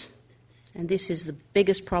points, and this is the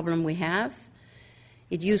biggest problem we have.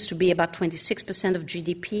 It used to be about 26% of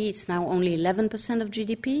GDP. It's now only 11% of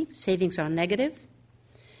GDP. Savings are negative.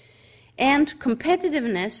 And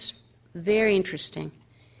competitiveness, very interesting.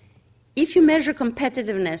 If you measure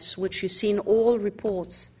competitiveness, which you see in all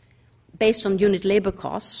reports, based on unit labor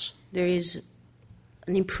costs, there is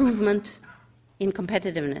an improvement in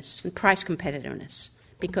competitiveness, in price competitiveness,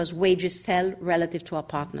 because wages fell relative to our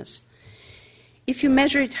partners. If you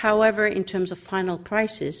measure it, however, in terms of final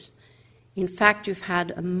prices, in fact, you've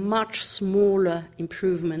had a much smaller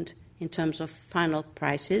improvement in terms of final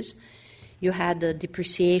prices. You had a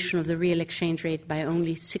depreciation of the real exchange rate by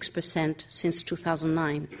only 6% since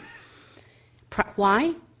 2009.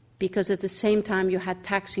 Why? Because at the same time you had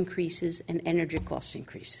tax increases and energy cost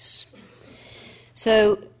increases.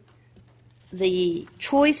 So the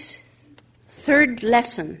choice, third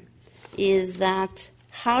lesson, is that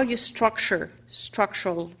how you structure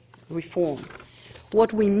structural reform.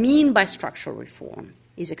 What we mean by structural reform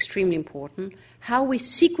is extremely important. How we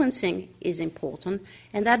sequencing is important.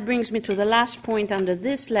 And that brings me to the last point under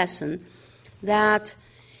this lesson, that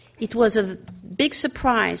it was a big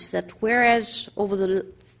surprise that whereas over the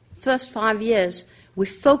first 5 years we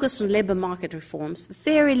focused on labor market reforms,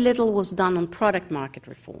 very little was done on product market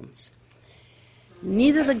reforms.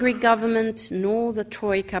 Neither the Greek government nor the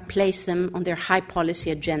Troika placed them on their high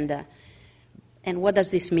policy agenda. And what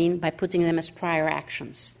does this mean? By putting them as prior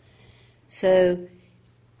actions. So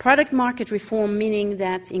product market reform, meaning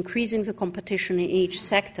that increasing the competition in each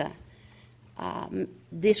sector,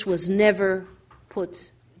 this was never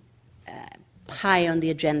put high on the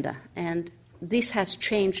agenda. And this has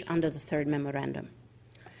changed under the third memorandum.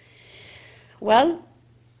 Well,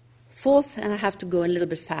 fourth, and I have to go a little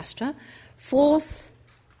bit faster, fourth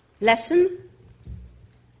lesson,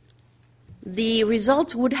 the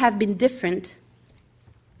results would have been different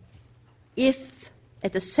if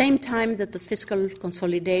at the same time that the fiscal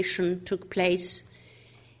consolidation took place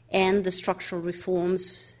and the structural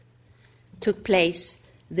reforms took place,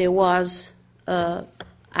 there was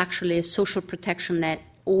actually a social protection net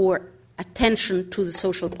or attention to the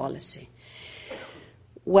social policy.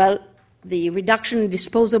 Well, the reduction in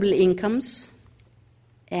disposable incomes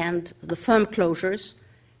and the firm closures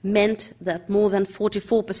meant that more than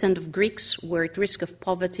 44% of Greeks were at risk of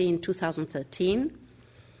poverty in 2013.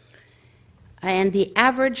 And the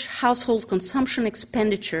average household consumption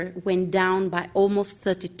expenditure went down by almost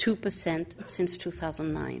 32% since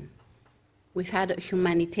 2009. We've had a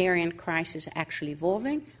humanitarian crisis actually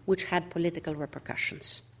evolving, which had political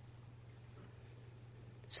repercussions.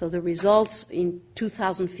 So the results in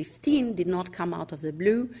 2015 did not come out of the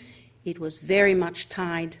blue. It was very much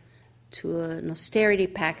tied to an austerity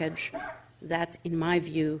package that, in my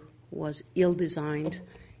view, was ill-designed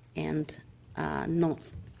and not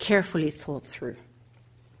carefully thought through.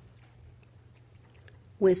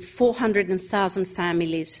 With 400,000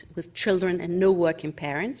 families with children and no working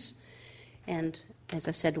parents, and, as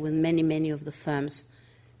I said, with many, many of the firms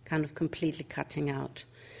kind of completely cutting out.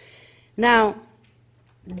 Now,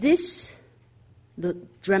 the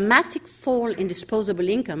dramatic fall in disposable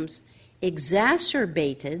incomes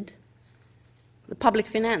exacerbated the public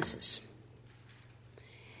finances.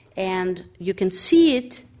 And you can see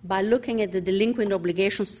it by looking at the delinquent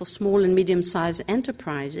obligations for small and medium-sized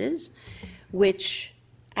enterprises, which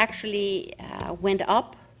actually went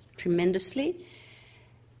up tremendously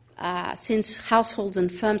since households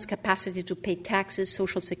and firms' capacity to pay taxes,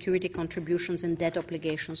 social security contributions, and debt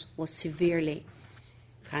obligations was severely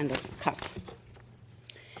kind of cut.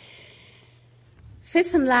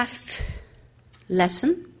 Fifth and last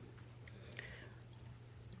lesson,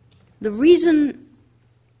 the reason,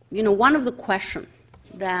 one of the questions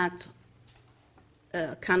that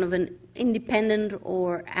kind of an independent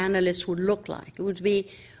or analyst would look like, it would be,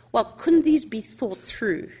 well, couldn't these be thought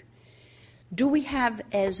through? Do we have,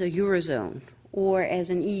 as a Eurozone or as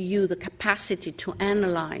an EU, the capacity to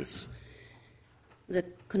analyze the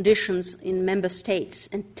conditions in member states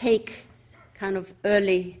and take kind of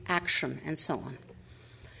early action and so on?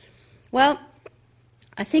 Well,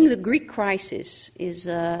 I think the Greek crisis is,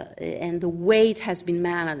 and the way it has been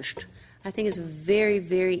managed, I think is a very,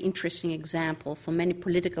 very interesting example for many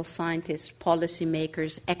political scientists,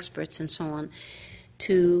 policymakers, experts, and so on,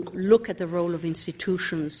 to look at the role of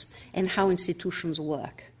institutions and how institutions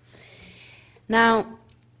work. Now,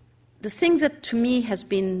 the thing that to me has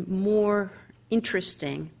been more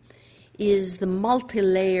interesting is the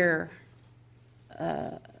multi-layer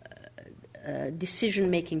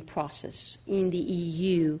decision-making process in the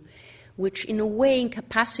EU, which in a way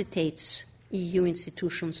incapacitates EU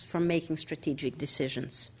institutions from making strategic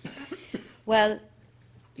decisions. Well,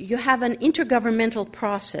 you have an intergovernmental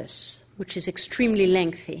process which is extremely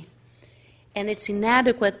lengthy, and it's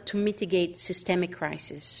inadequate to mitigate systemic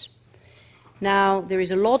crises. Now, there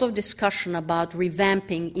is a lot of discussion about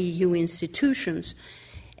revamping EU institutions,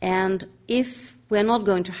 and if we're not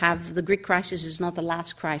going to have, the Greek crisis is not the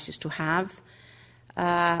last crisis to have,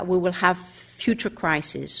 we will have future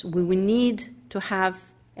crises. We will need to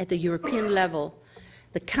have, at the European level,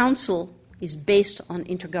 the Council is based on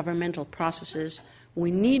intergovernmental processes.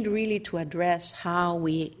 We need really to address how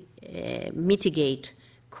we mitigate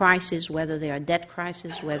crises, whether they are debt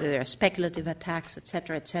crises, whether they are speculative attacks,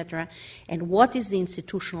 etc., and what is the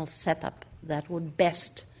institutional setup that would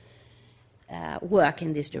best work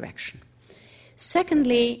in this direction.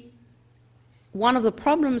 Secondly, one of the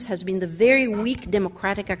problems has been the very weak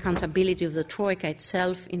democratic accountability of the Troika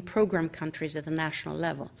itself in program countries at the national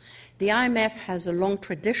level. The IMF has a long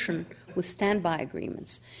tradition with standby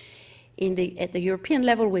agreements. At the European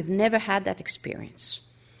level, we've never had that experience.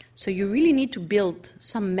 So you really need to build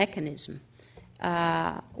some mechanism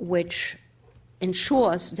which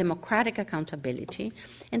ensures democratic accountability.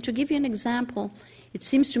 And to give you an example, it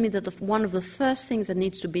seems to me that one of the first things that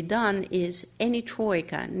needs to be done is any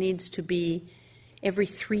troika needs to be every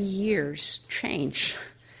 3 years change.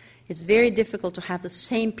 It's very difficult to have the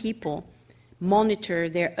same people monitor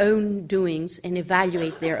their own doings and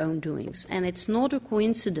evaluate their own doings. And it's not a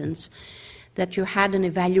coincidence that you had an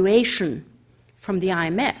evaluation from the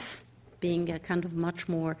IMF, being a kind of much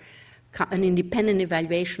more an independent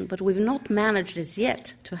evaluation, but we've not managed as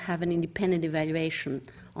yet to have an independent evaluation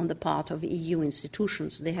on the part of EU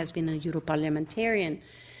institutions. There has been a Europarliamentarian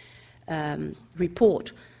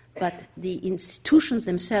report, but the institutions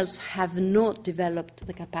themselves have not developed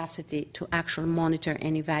the capacity to actually monitor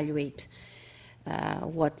and evaluate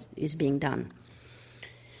what is being done.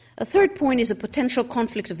 A third point is a potential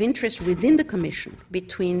conflict of interest within the Commission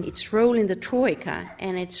between its role in the Troika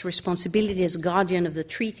and its responsibility as guardian of the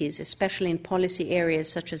treaties, especially in policy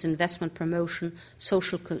areas such as investment promotion,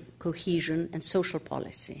 social cohesion, and social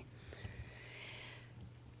policy.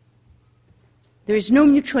 There is no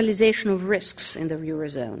mutualization of risks in the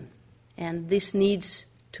Eurozone, and this needs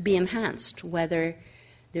to be enhanced, whether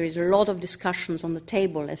there is a lot of discussions on the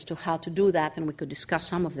table as to how to do that, and we could discuss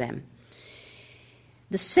some of them.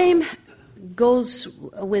 The same goes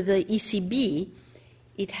with the ECB.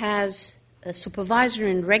 It has a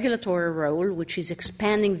supervisory and regulatory role, which is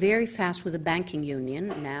expanding very fast with the banking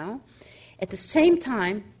union now. At the same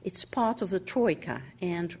time, it's part of the Troika,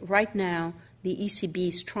 and right now the ECB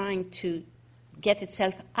is trying to get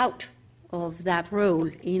itself out of that role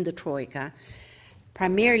in the Troika,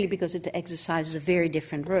 primarily because it exercises a very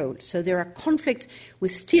different role. So there are conflicts. We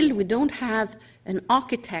don't have an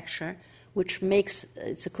architecture which makes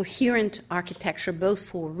it's a coherent architecture both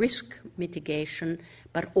for risk mitigation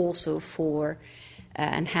but also for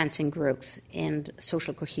enhancing growth and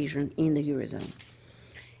social cohesion in the Eurozone.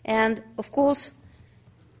 And, of course,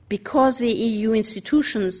 because the EU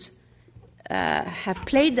institutions have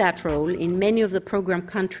played that role in many of the program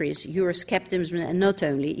countries, Euroscepticism, and not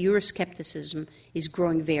only, Euroscepticism is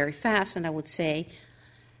growing very fast, and I would say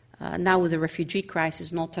now with the refugee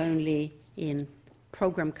crisis, not only in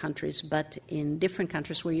program countries, but in different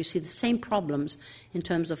countries where you see the same problems in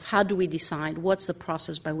terms of how do we decide, what's the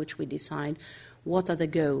process by which we decide, what are the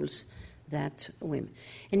goals that women.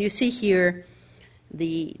 And you see here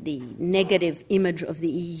the negative image of the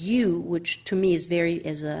EU, which to me is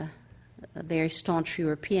as a very staunch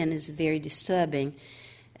European, is very disturbing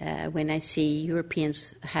when I see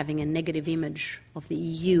Europeans having a negative image of the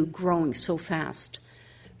EU growing so fast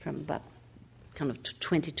from about kind of to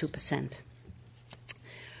 22%.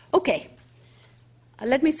 Okay,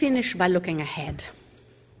 let me finish by looking ahead.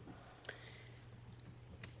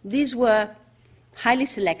 These were highly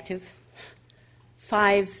selective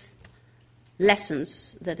 5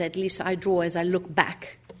 lessons that at least I draw as I look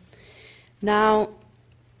back. Now,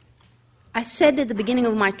 I said at the beginning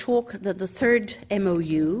of my talk that the third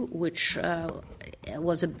MOU, which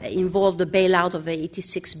involved a bailout of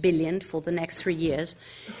 86 billion for the next 3 years,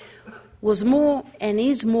 was more and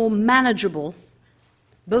is more manageable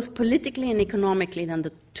both politically and economically than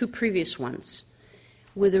the 2 previous ones,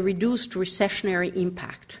 with a reduced recessionary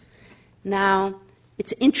impact. Now,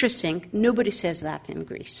 it's interesting, nobody says that in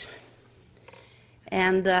Greece.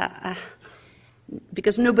 And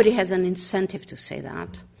because nobody has an incentive to say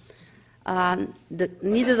that.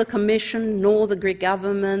 neither the Commission, nor the Greek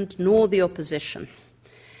government, nor the opposition.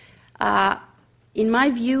 In my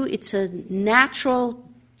view, it's a natural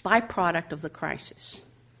byproduct of the crisis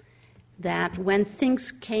that when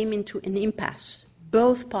things came into an impasse,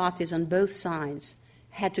 both parties on both sides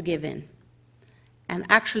had to give in. And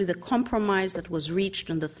actually the compromise that was reached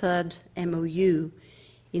in the third MOU,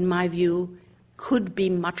 in my view, could be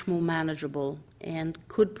much more manageable and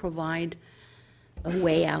could provide a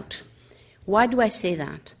way out. Why do I say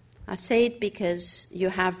that? I say it because you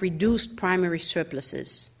have reduced primary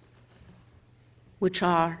surpluses, which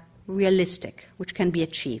are realistic, which can be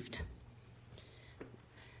achieved.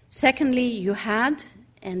 Secondly, you had,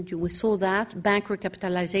 and we saw that, bank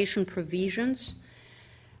recapitalization provisions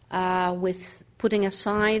with putting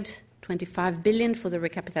aside 25 billion for the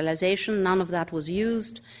recapitalization. None of that was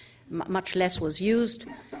used, much less was used,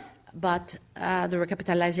 but the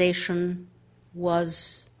recapitalization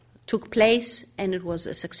took place, and it was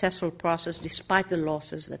a successful process despite the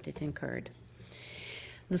losses that it incurred.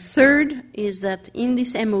 The third is that in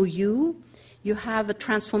this MOU, you have a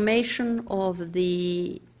transformation of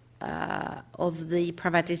the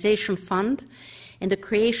privatization fund and the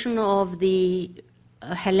creation of the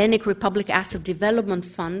Hellenic Republic Asset Development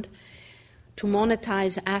Fund to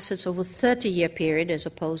monetize assets over a 30-year period as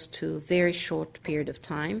opposed to a very short period of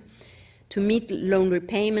time, to meet loan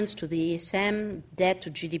repayments to the ESM, debt to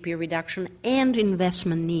GDP reduction, and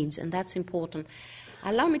investment needs, and that's important.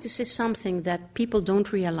 Allow me to say something that people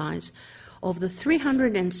don't realize. Of the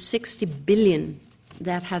 360 billion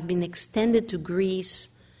that have been extended to Greece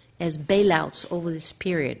as bailouts over this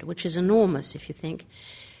period, which is enormous if you think,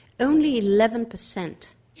 only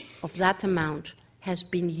 11% of that amount has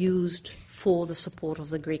been used for the support of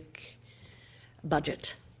the Greek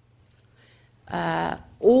budget.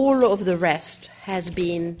 All of the rest has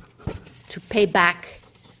been to pay back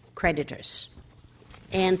creditors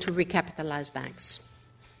and to recapitalize banks.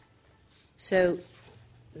 So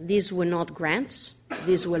these were not grants,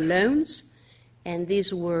 these were loans, and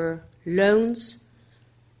these were loans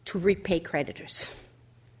to repay creditors.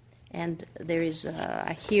 And there is,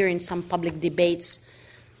 I hear in some public debates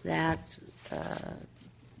that,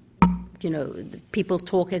 people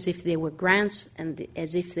talk as if they were grants and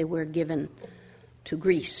as if they were given to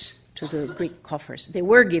Greece, to the Greek coffers. They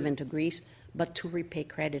were given to Greece, but to repay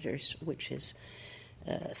creditors, which is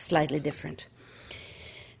slightly different.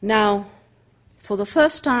 Now, for the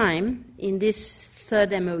first time in this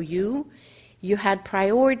third MOU, you had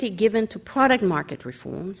priority given to product market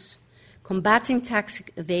reforms, combating tax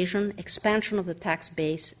evasion, expansion of the tax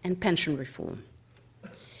base, and pension reform.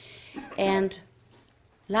 And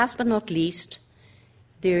last but not least,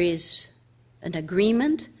 there is an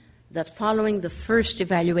agreement that following the first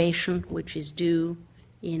evaluation, which is due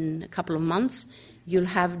in a couple of months, you'll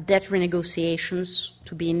have debt renegotiations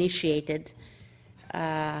to be initiated,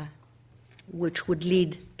 which would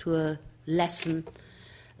lead to a less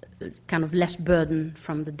burden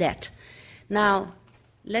from the debt. Now,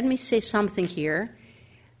 let me say something here,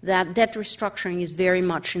 that debt restructuring is very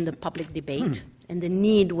much in the public debate, and the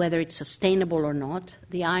need, whether it's sustainable or not.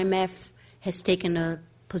 The IMF has taken a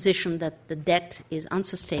position that the debt is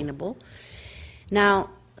unsustainable. Now,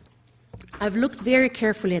 I've looked very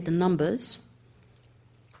carefully at the numbers.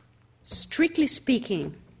 Strictly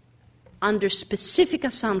speaking, under specific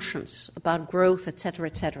assumptions about growth,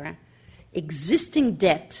 etc., existing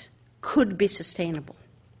debt could be sustainable.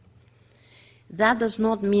 That does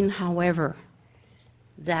not mean, however,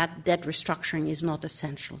 that debt restructuring is not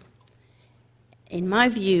essential. In my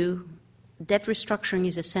view, debt restructuring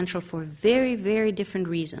is essential for a very, very different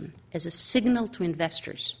reason, as a signal to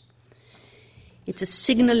investors. It's a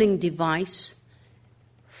signaling device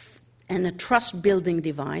and a trust-building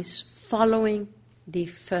device following the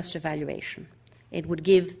first evaluation. It would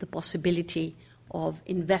give the possibility of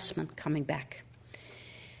investment coming back.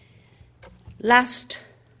 Last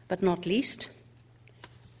but not least,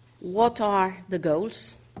 what are the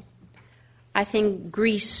goals? I think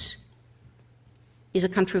Greece is a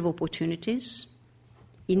country of opportunities.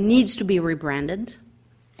 It needs to be rebranded,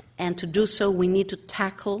 and to do so we need to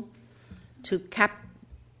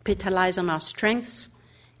capitalize on our strengths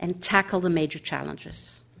and tackle the major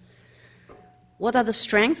challenges. What are the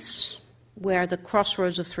strengths? We're at the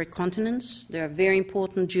crossroads of three continents. There are very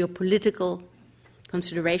important geopolitical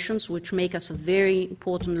considerations which make us a very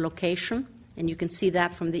important location, and you can see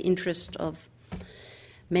that from the interest of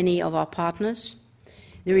many of our partners.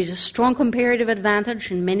 There is a strong comparative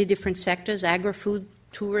advantage in many different sectors: agri-food,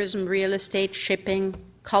 tourism, real estate, shipping,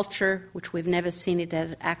 culture, which we've never seen it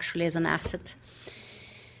as an asset.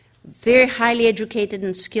 Very highly educated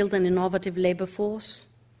and skilled and innovative labor force.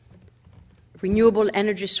 renewable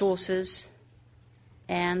energy sources,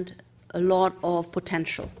 and a lot of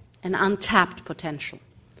potential, an untapped potential.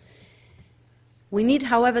 We need,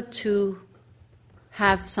 however, to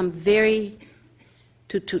have some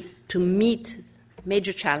to meet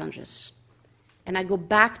major challenges. And I go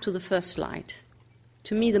back to the first slide.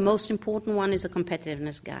 To me, the most important one is the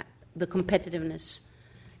competitiveness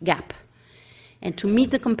gap. And to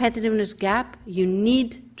meet the competitiveness gap, you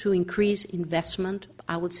need to increase investment,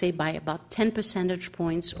 I would say, by about 10 percentage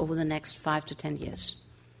points over the next 5 to 10 years.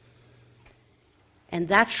 And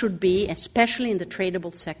that should be, especially in the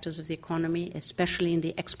tradable sectors of the economy, especially in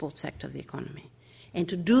the export sector of the economy. And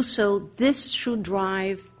to do so, this should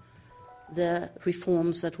drive the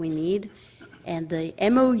reforms that we need. And the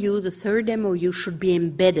MOU, the third MOU, should be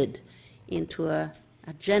embedded into an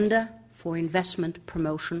agenda for investment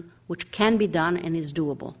promotion, which can be done and is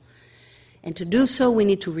doable. And to do so, we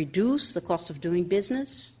need to reduce the cost of doing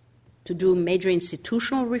business, to do major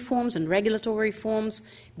institutional reforms and regulatory reforms,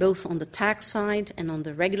 both on the tax side and on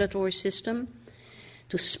the regulatory system,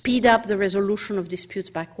 to speed up the resolution of disputes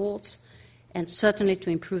by courts, and certainly to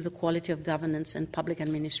improve the quality of governance and public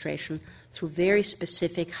administration through very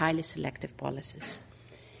specific, highly selective policies.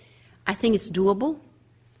 I think it's doable.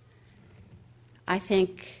 I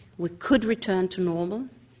think we could return to normal.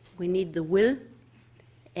 We need the will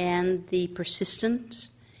and the persistence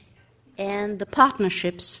and the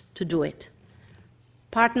partnerships to do it.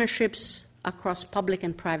 Partnerships across public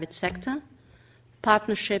and private sector,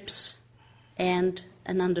 partnerships and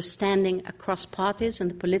an understanding across parties and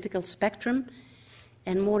the political spectrum,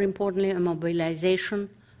 and more importantly, a mobilization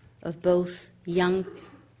of both young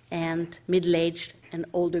and middle-aged and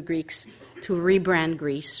older Greeks to rebrand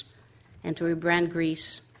Greece, and to rebrand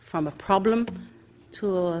Greece from a problem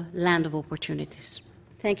to a land of opportunities.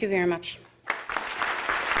 Thank you very much.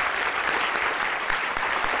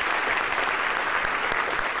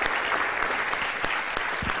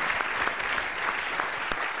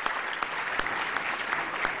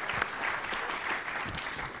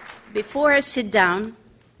 Before I sit down,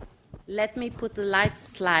 let me put the light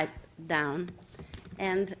slide down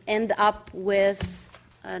and end up with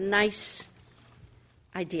a nice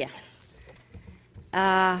idea.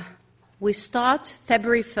 We start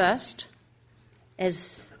February 1st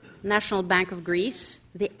as National Bank of Greece.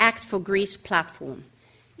 The Act for Greece platform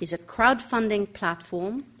is a crowdfunding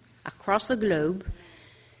platform across the globe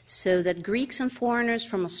so that Greeks and foreigners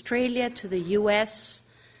from Australia to the US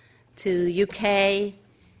to the UK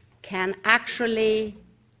can actually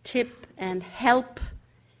tip and help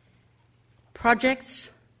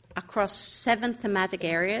projects across 7 thematic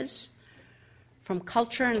areas, from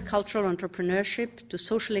culture and cultural entrepreneurship to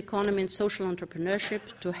social economy and social entrepreneurship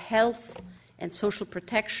to health and social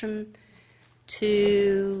protection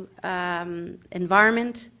to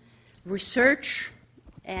environment, research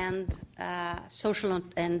and social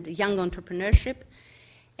and young entrepreneurship,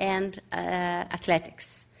 and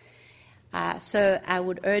athletics. So I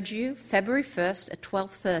would urge you, February 1st at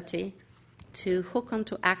 12:30, to hook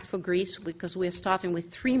onto Act for Greece, because we are starting with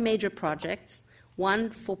 3 major projects. One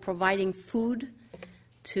for providing food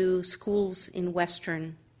to schools in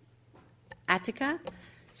Western Attica.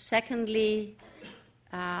 Secondly,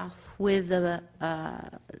 with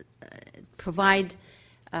provide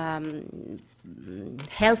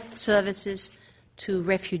health services to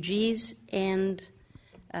refugees and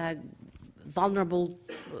vulnerable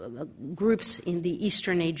groups in the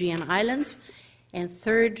eastern Aegean islands, and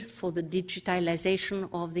third, for the digitalization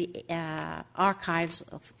of the archives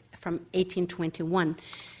from 1821.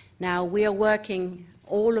 Now, we are working,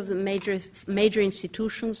 all of the major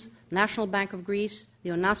institutions, National Bank of Greece, the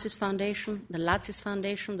Onassis Foundation, the Latsis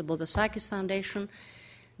Foundation, the Boudasakis Foundation,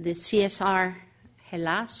 the CSR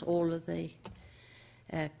Hellas, all of the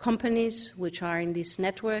companies which are in this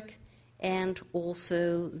network, and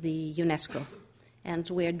also the UNESCO. And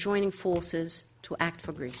we are joining forces to act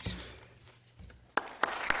for Greece.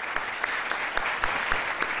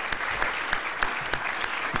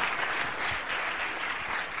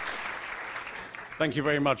 Thank you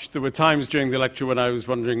very much. There were times during the lecture when I was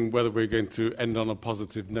wondering whether we were going to end on a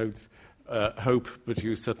positive note, hope, but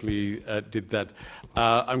you certainly did that.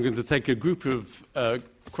 I'm going to take a group of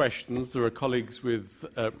questions. There are colleagues with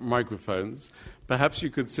microphones. Perhaps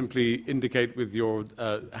you could simply indicate with your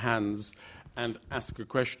hands and ask a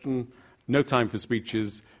question. No time for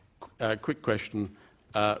speeches. Quick question.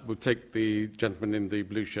 We'll take the gentleman in the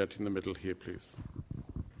blue shirt in the middle here, please.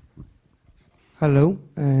 Hello,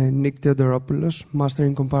 Nick Theodoropoulos, Master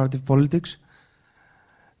in Comparative Politics.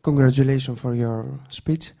 Congratulations for your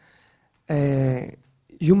speech.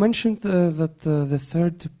 You mentioned that the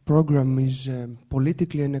third program is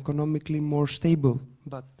politically and economically more stable,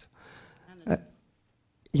 but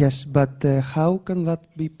yes, but how can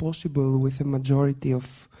that be possible with a majority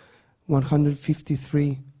of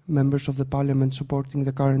 153 members of the parliament supporting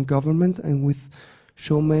the current government and with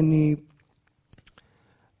so many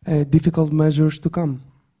difficult measures to come?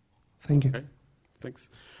 Thank you. Okay, thanks.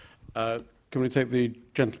 Can we take the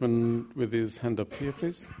gentleman with his hand up here,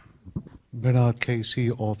 please? Bernard Casey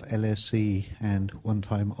of LSE and one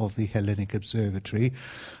time of the Hellenic Observatory.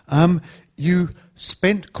 You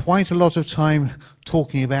spent quite a lot of time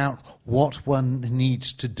talking about what one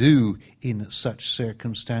needs to do in such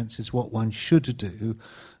circumstances, what one should do.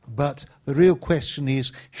 But the real question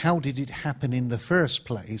is, how did it happen in the first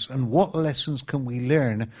place? And what lessons can we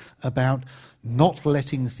learn about not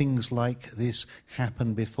letting things like this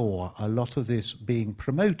happen before? A lot of this being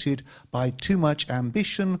promoted by too much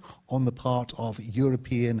ambition on the part of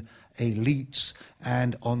European elites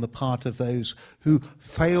and on the part of those who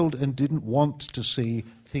failed and didn't want to see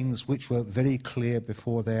things which were very clear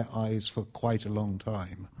before their eyes for quite a long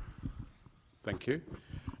time. Thank you.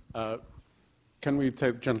 Can we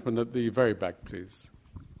take the gentleman at the very back, please?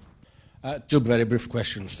 Two very brief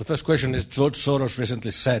questions. The first question is, George Soros recently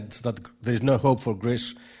said that there is no hope for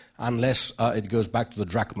Greece unless it goes back to the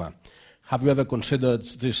drachma. Have you ever considered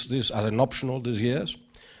this as an option all these years?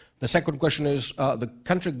 The second question is, the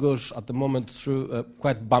country goes at the moment through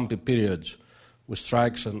quite bumpy periods with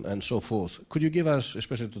strikes and so forth. Could you give us,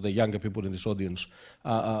 especially to the younger people in this audience,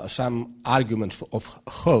 some arguments of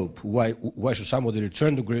hope? Why should somebody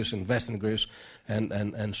return to Greece, invest in Greece,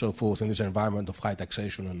 and so forth in this environment of high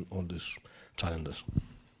taxation and all these challenges?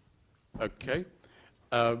 Okay.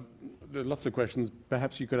 There are lots of questions.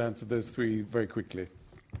 Perhaps you could answer those three very quickly.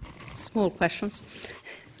 Small questions.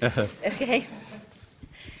 Okay.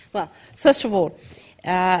 Well, first of all,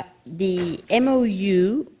 the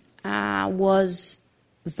MOU was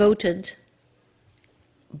voted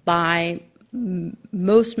by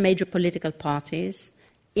most major political parties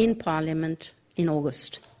in Parliament in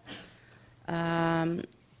August. Now,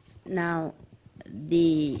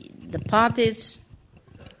 the parties,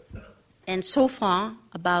 and so far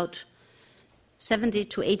about 70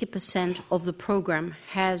 to 80% of the program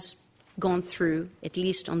has gone through, at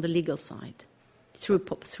least on the legal side, through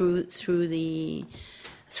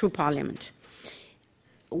Parliament.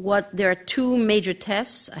 There are two major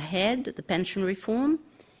tests ahead: the pension reform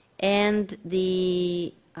and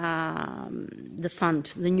the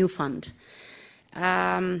fund, the new fund.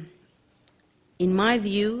 In my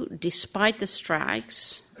view, despite the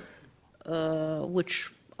strikes,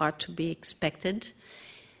 which are to be expected,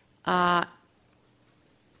 I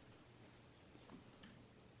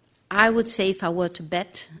would say, if I were to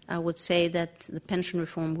bet, I would say that the pension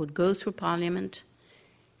reform would go through Parliament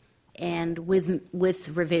and with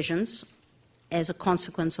revisions as a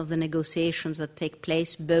consequence of the negotiations that take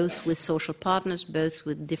place both with social partners, both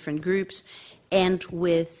with different groups, and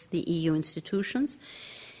with the EU institutions.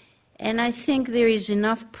 And I think there is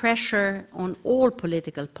enough pressure on all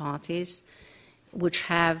political parties which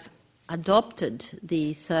have adopted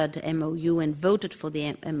the third MOU and voted for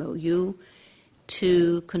the MOU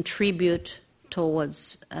to contribute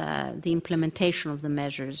towards the implementation of the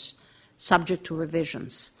measures subject to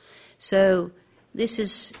revisions. So this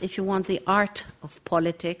is, if you want, the art of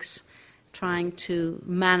politics, trying to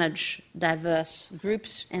manage diverse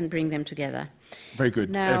groups and bring them together. Very good.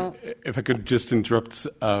 Now, if I could just interrupt,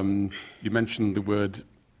 you mentioned the word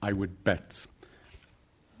 "I would bet."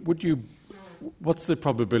 What's the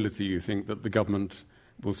probability, you think, that the government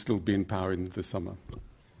will still be in power in the summer?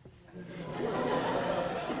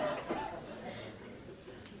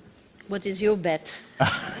 What is your bet?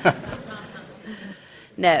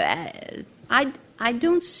 No, I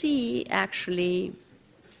don't see, actually.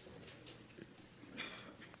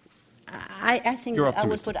 I think You're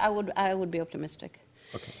optimistic. I would be optimistic.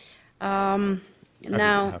 Okay.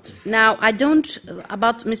 Now I don't,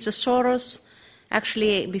 about Mr. Soros.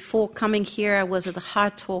 Actually, before coming here, I was at the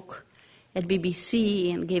Hard Talk at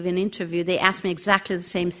BBC and gave an interview. They asked me exactly the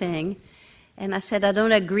same thing, and I said I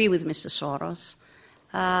don't agree with Mr. Soros.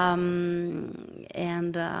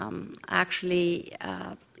 Actually,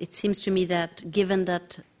 it seems to me that given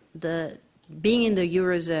that being in the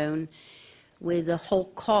Eurozone with the whole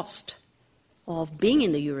cost of being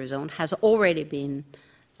in the Eurozone has already been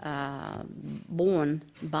borne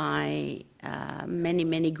by many,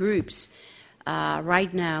 many groups,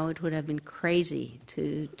 right now it would have been crazy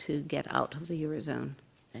to get out of the Eurozone,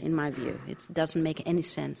 in my view. It doesn't make any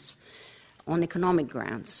sense on economic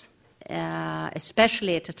grounds.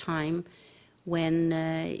 Especially at a time when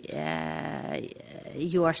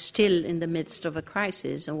you are still in the midst of a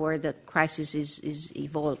crisis or the crisis is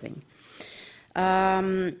evolving.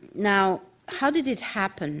 Now, how did it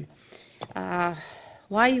happen?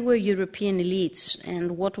 Why were European elites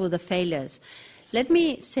and what were the failures? Let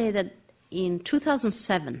me say that in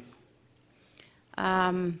 2007,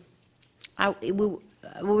 we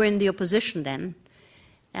were in the opposition then,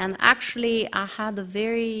 and actually I had a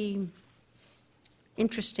very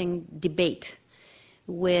interesting debate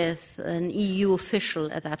with an EU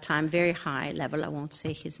official at that time, very high level, I won't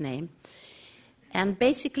say his name, and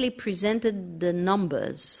basically presented the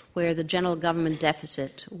numbers where the general government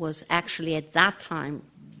deficit was actually at that time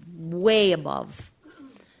way above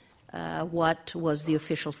what was the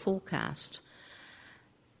official forecast.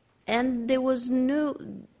 And there was no,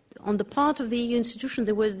 on the part of the EU institution,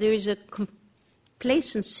 there is a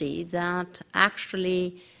complacency that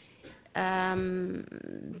actually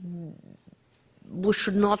we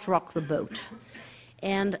should not rock the boat.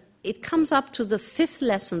 And it comes up to the fifth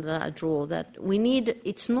lesson that I draw, that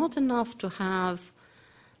it's not enough to have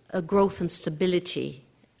a growth and stability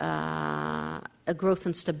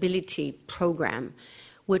program,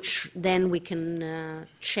 which then we can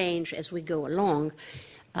change as we go along.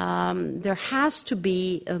 There has to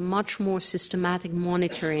be a much more systematic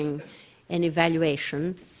monitoring and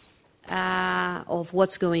evaluation of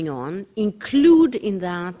what's going on, include in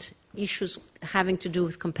that issues having to do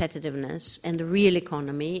with competitiveness and the real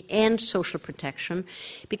economy and social protection,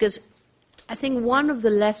 because I think one of the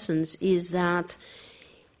lessons is that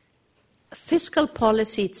fiscal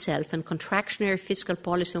policy itself and contractionary fiscal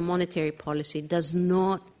policy or monetary policy is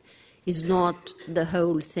not the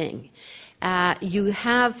whole thing. You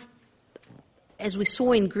have, as we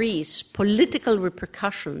saw in Greece, political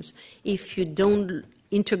repercussions if you don't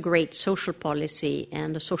integrate social policy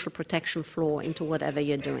and a social protection floor into whatever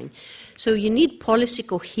you're doing. So you need policy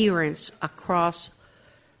coherence across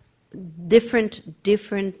different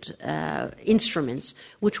instruments,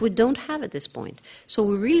 which we don't have at this point. So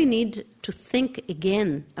we really need to think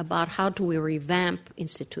again about how do we revamp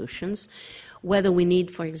institutions, whether we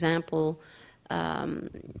need, for example,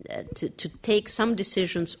 to take some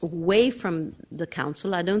decisions away from the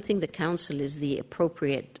Council. I don't think the Council is the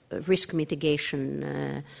appropriate risk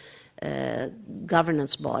mitigation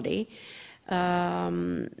governance body.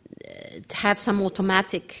 To have some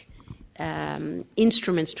automatic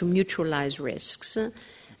instruments to mutualize risks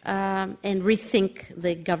and rethink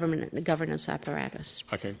the governance apparatus.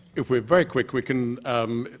 Okay. If we're very quick, we can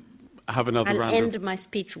have another round. I'll end my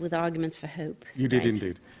speech with arguments for hope. You did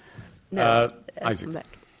indeed. No, Isaac.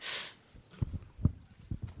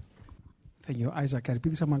 Thank you. Isaac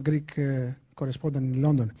Karipidis, I'm a Greek correspondent in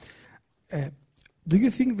London. Do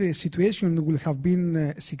you think the situation will have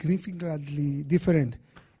been significantly different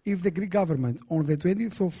if the Greek government on the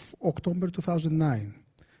 20th of October 2009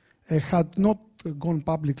 had not gone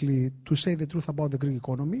publicly to say the truth about the Greek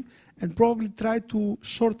economy and probably tried to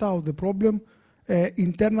sort out the problem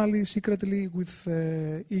internally, secretly with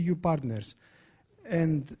EU partners?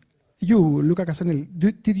 And you, Louka Katseli,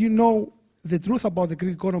 did you know the truth about the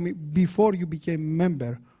Greek economy before you became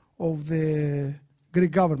member of the Greek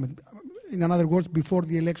government? In other words, before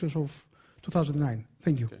the elections of 2009.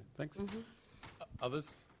 Thank you. Okay, thanks. Mm-hmm.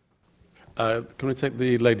 Others? Can we take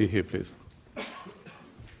the lady here, please?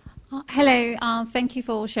 Hello. Thank you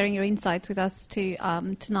for sharing your insights with us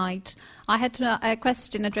tonight. I had a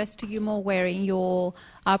question addressed to you more wearing your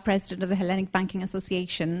president of the Hellenic Banking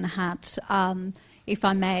Association hat, if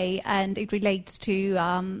I may, and it relates to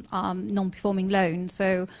non-performing loans.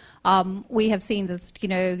 So we have seen this,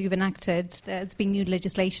 you've enacted, there's been new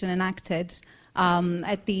legislation enacted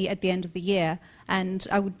at the end of the year, and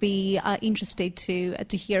I would be interested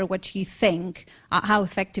to hear what you think. How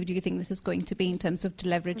effective do you think this is going to be in terms of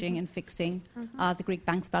deleveraging and fixing the Greek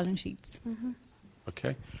banks' balance sheets?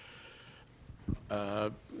 Okay.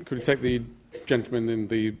 Could we take the gentleman in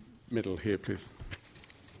the middle here, please?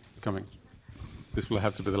 It's coming. This will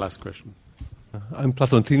have to be the last question. I'm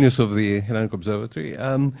Platontinios of the Hellenic Observatory.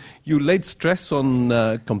 You laid stress on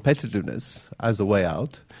competitiveness as the way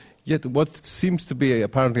out, yet what seems to be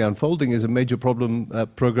apparently unfolding is a major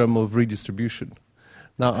program of redistribution.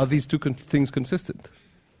 Now, are these two things consistent?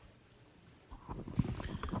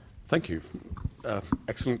 Thank you.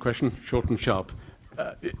 Excellent question, short and sharp.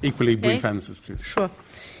 Equally brief answers, please. Sure.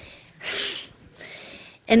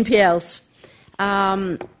 NPLs.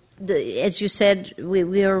 As you said,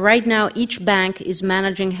 we are right now, each bank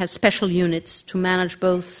has special units to manage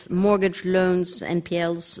both mortgage loans,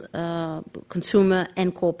 NPLs, consumer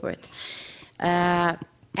and corporate.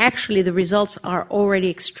 Actually, the results are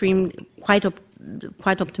already quite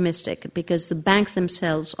quite optimistic because the banks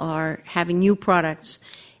themselves are having new products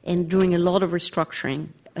and doing a lot of restructuring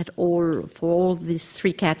for all these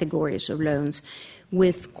three categories of loans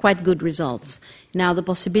with quite good results. Now, the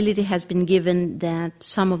possibility has been given that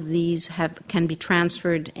some of these can be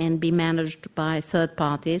transferred and be managed by third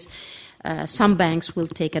parties. Some banks will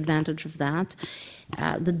take advantage of that.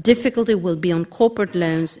 The difficulty will be on corporate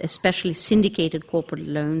loans, especially syndicated corporate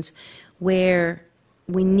loans, where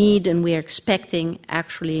we need and we are expecting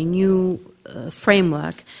actually a new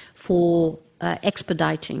framework for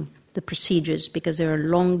expediting the procedures because there are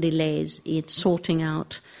long delays in sorting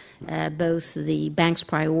out both the bank's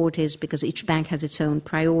priorities because each bank has its own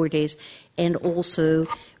priorities and also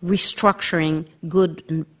restructuring good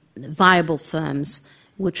and viable firms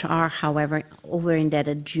which are, however,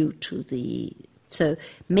 over-indebted due to the... So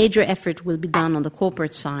major effort will be done on the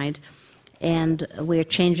corporate side, and we're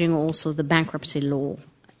changing also the bankruptcy law.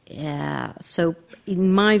 So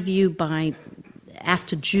in my view,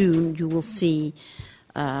 after June, you will see,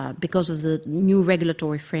 because of the new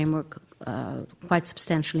regulatory framework, quite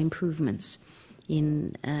substantial improvements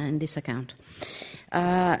in this account.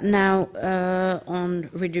 Now, on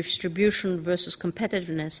redistribution versus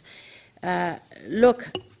competitiveness,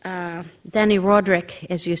 look, Danny Roderick,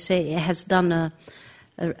 as you say, has done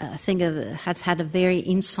has had a very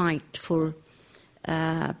insightful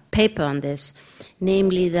paper on this,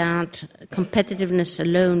 namely that competitiveness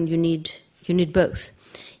alone, you need both.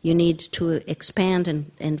 You need to expand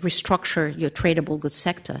and restructure your tradable goods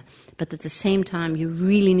sector, but at the same time, you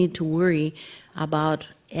really need to worry about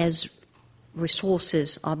as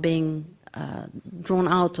resources are being drawn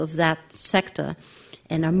out of that sector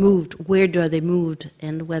and are moved, where are they moved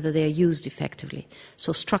and whether they are used effectively.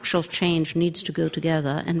 So structural change needs to go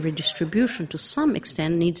together and redistribution to some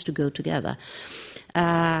extent needs to go together.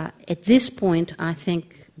 At this point, I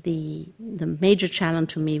think the major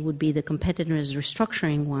challenge to me would be the competitiveness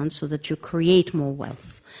restructuring one so that you create more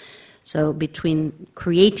wealth. So between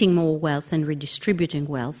creating more wealth and redistributing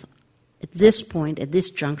wealth, at this point, at this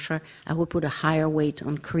juncture, I would put a higher weight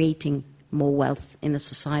on creating more wealth in a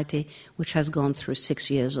society which has gone through 6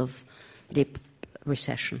 years of deep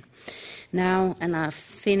recession. Now, and I'll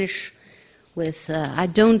finish with, I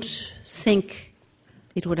don't think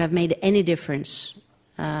it would have made any difference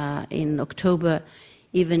in October,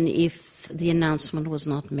 even if the announcement was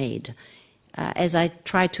not made. As I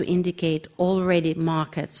tried to indicate, already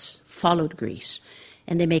markets followed Greece,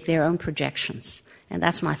 and they make their own projections. And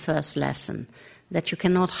that's my first lesson, that you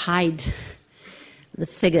cannot hide the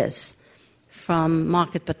figures from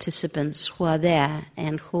market participants who are there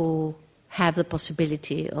and who have the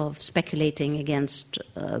possibility of speculating against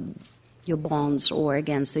your bonds or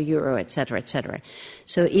against the euro, etc., etc.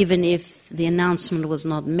 So even if the announcement was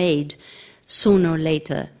not made, sooner or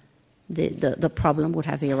later the problem would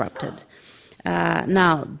have erupted.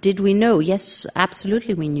 Now, did we know? Yes,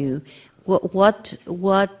 absolutely we knew. Where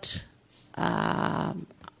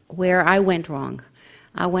I went wrong?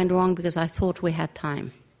 I went wrong because I thought we had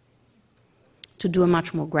time to do a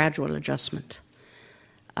much more gradual adjustment.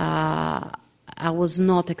 I was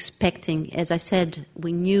not expecting, as I said,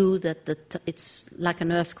 we knew that it's like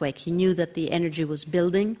an earthquake. You knew that the energy was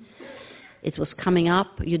building, it was coming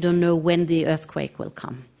up. You don't know when the earthquake will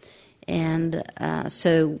come. And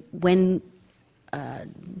so when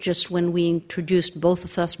we introduced both the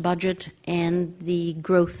first budget and the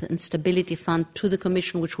Growth and Stability Fund to the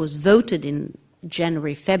Commission, which was voted in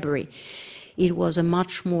January, February, it was a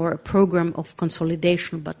much more program of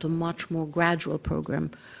consolidation, but a much more gradual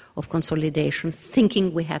program of consolidation,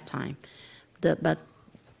 thinking we had time. But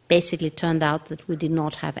basically it turned out that we did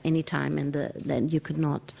not have any time and then you could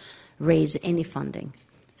not raise any funding.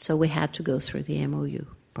 So we had to go through the MOU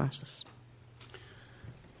process.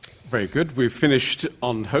 Very good. We've finished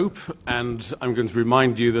on hope, and I'm going to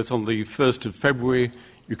remind you that on the 1st of February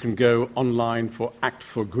you can go online for Act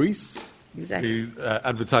for Greece. Exactly. The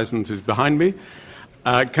advertisement is behind me.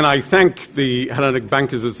 Can I thank the Hellenic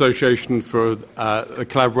Bankers Association for the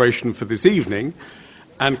collaboration for this evening?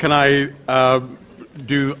 And can I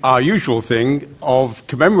do our usual thing of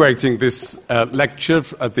commemorating this lecture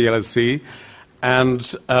at the LSE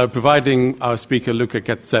and providing our speaker, Louka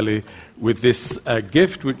Katseli, with this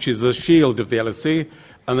gift, which is a shield of the LSE.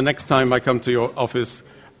 And the next time I come to your office,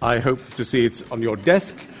 I hope to see it on your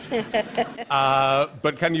desk.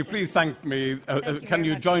 But can you please thank me? Can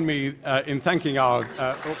you join me in thanking our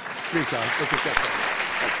speaker, Louka Katseli?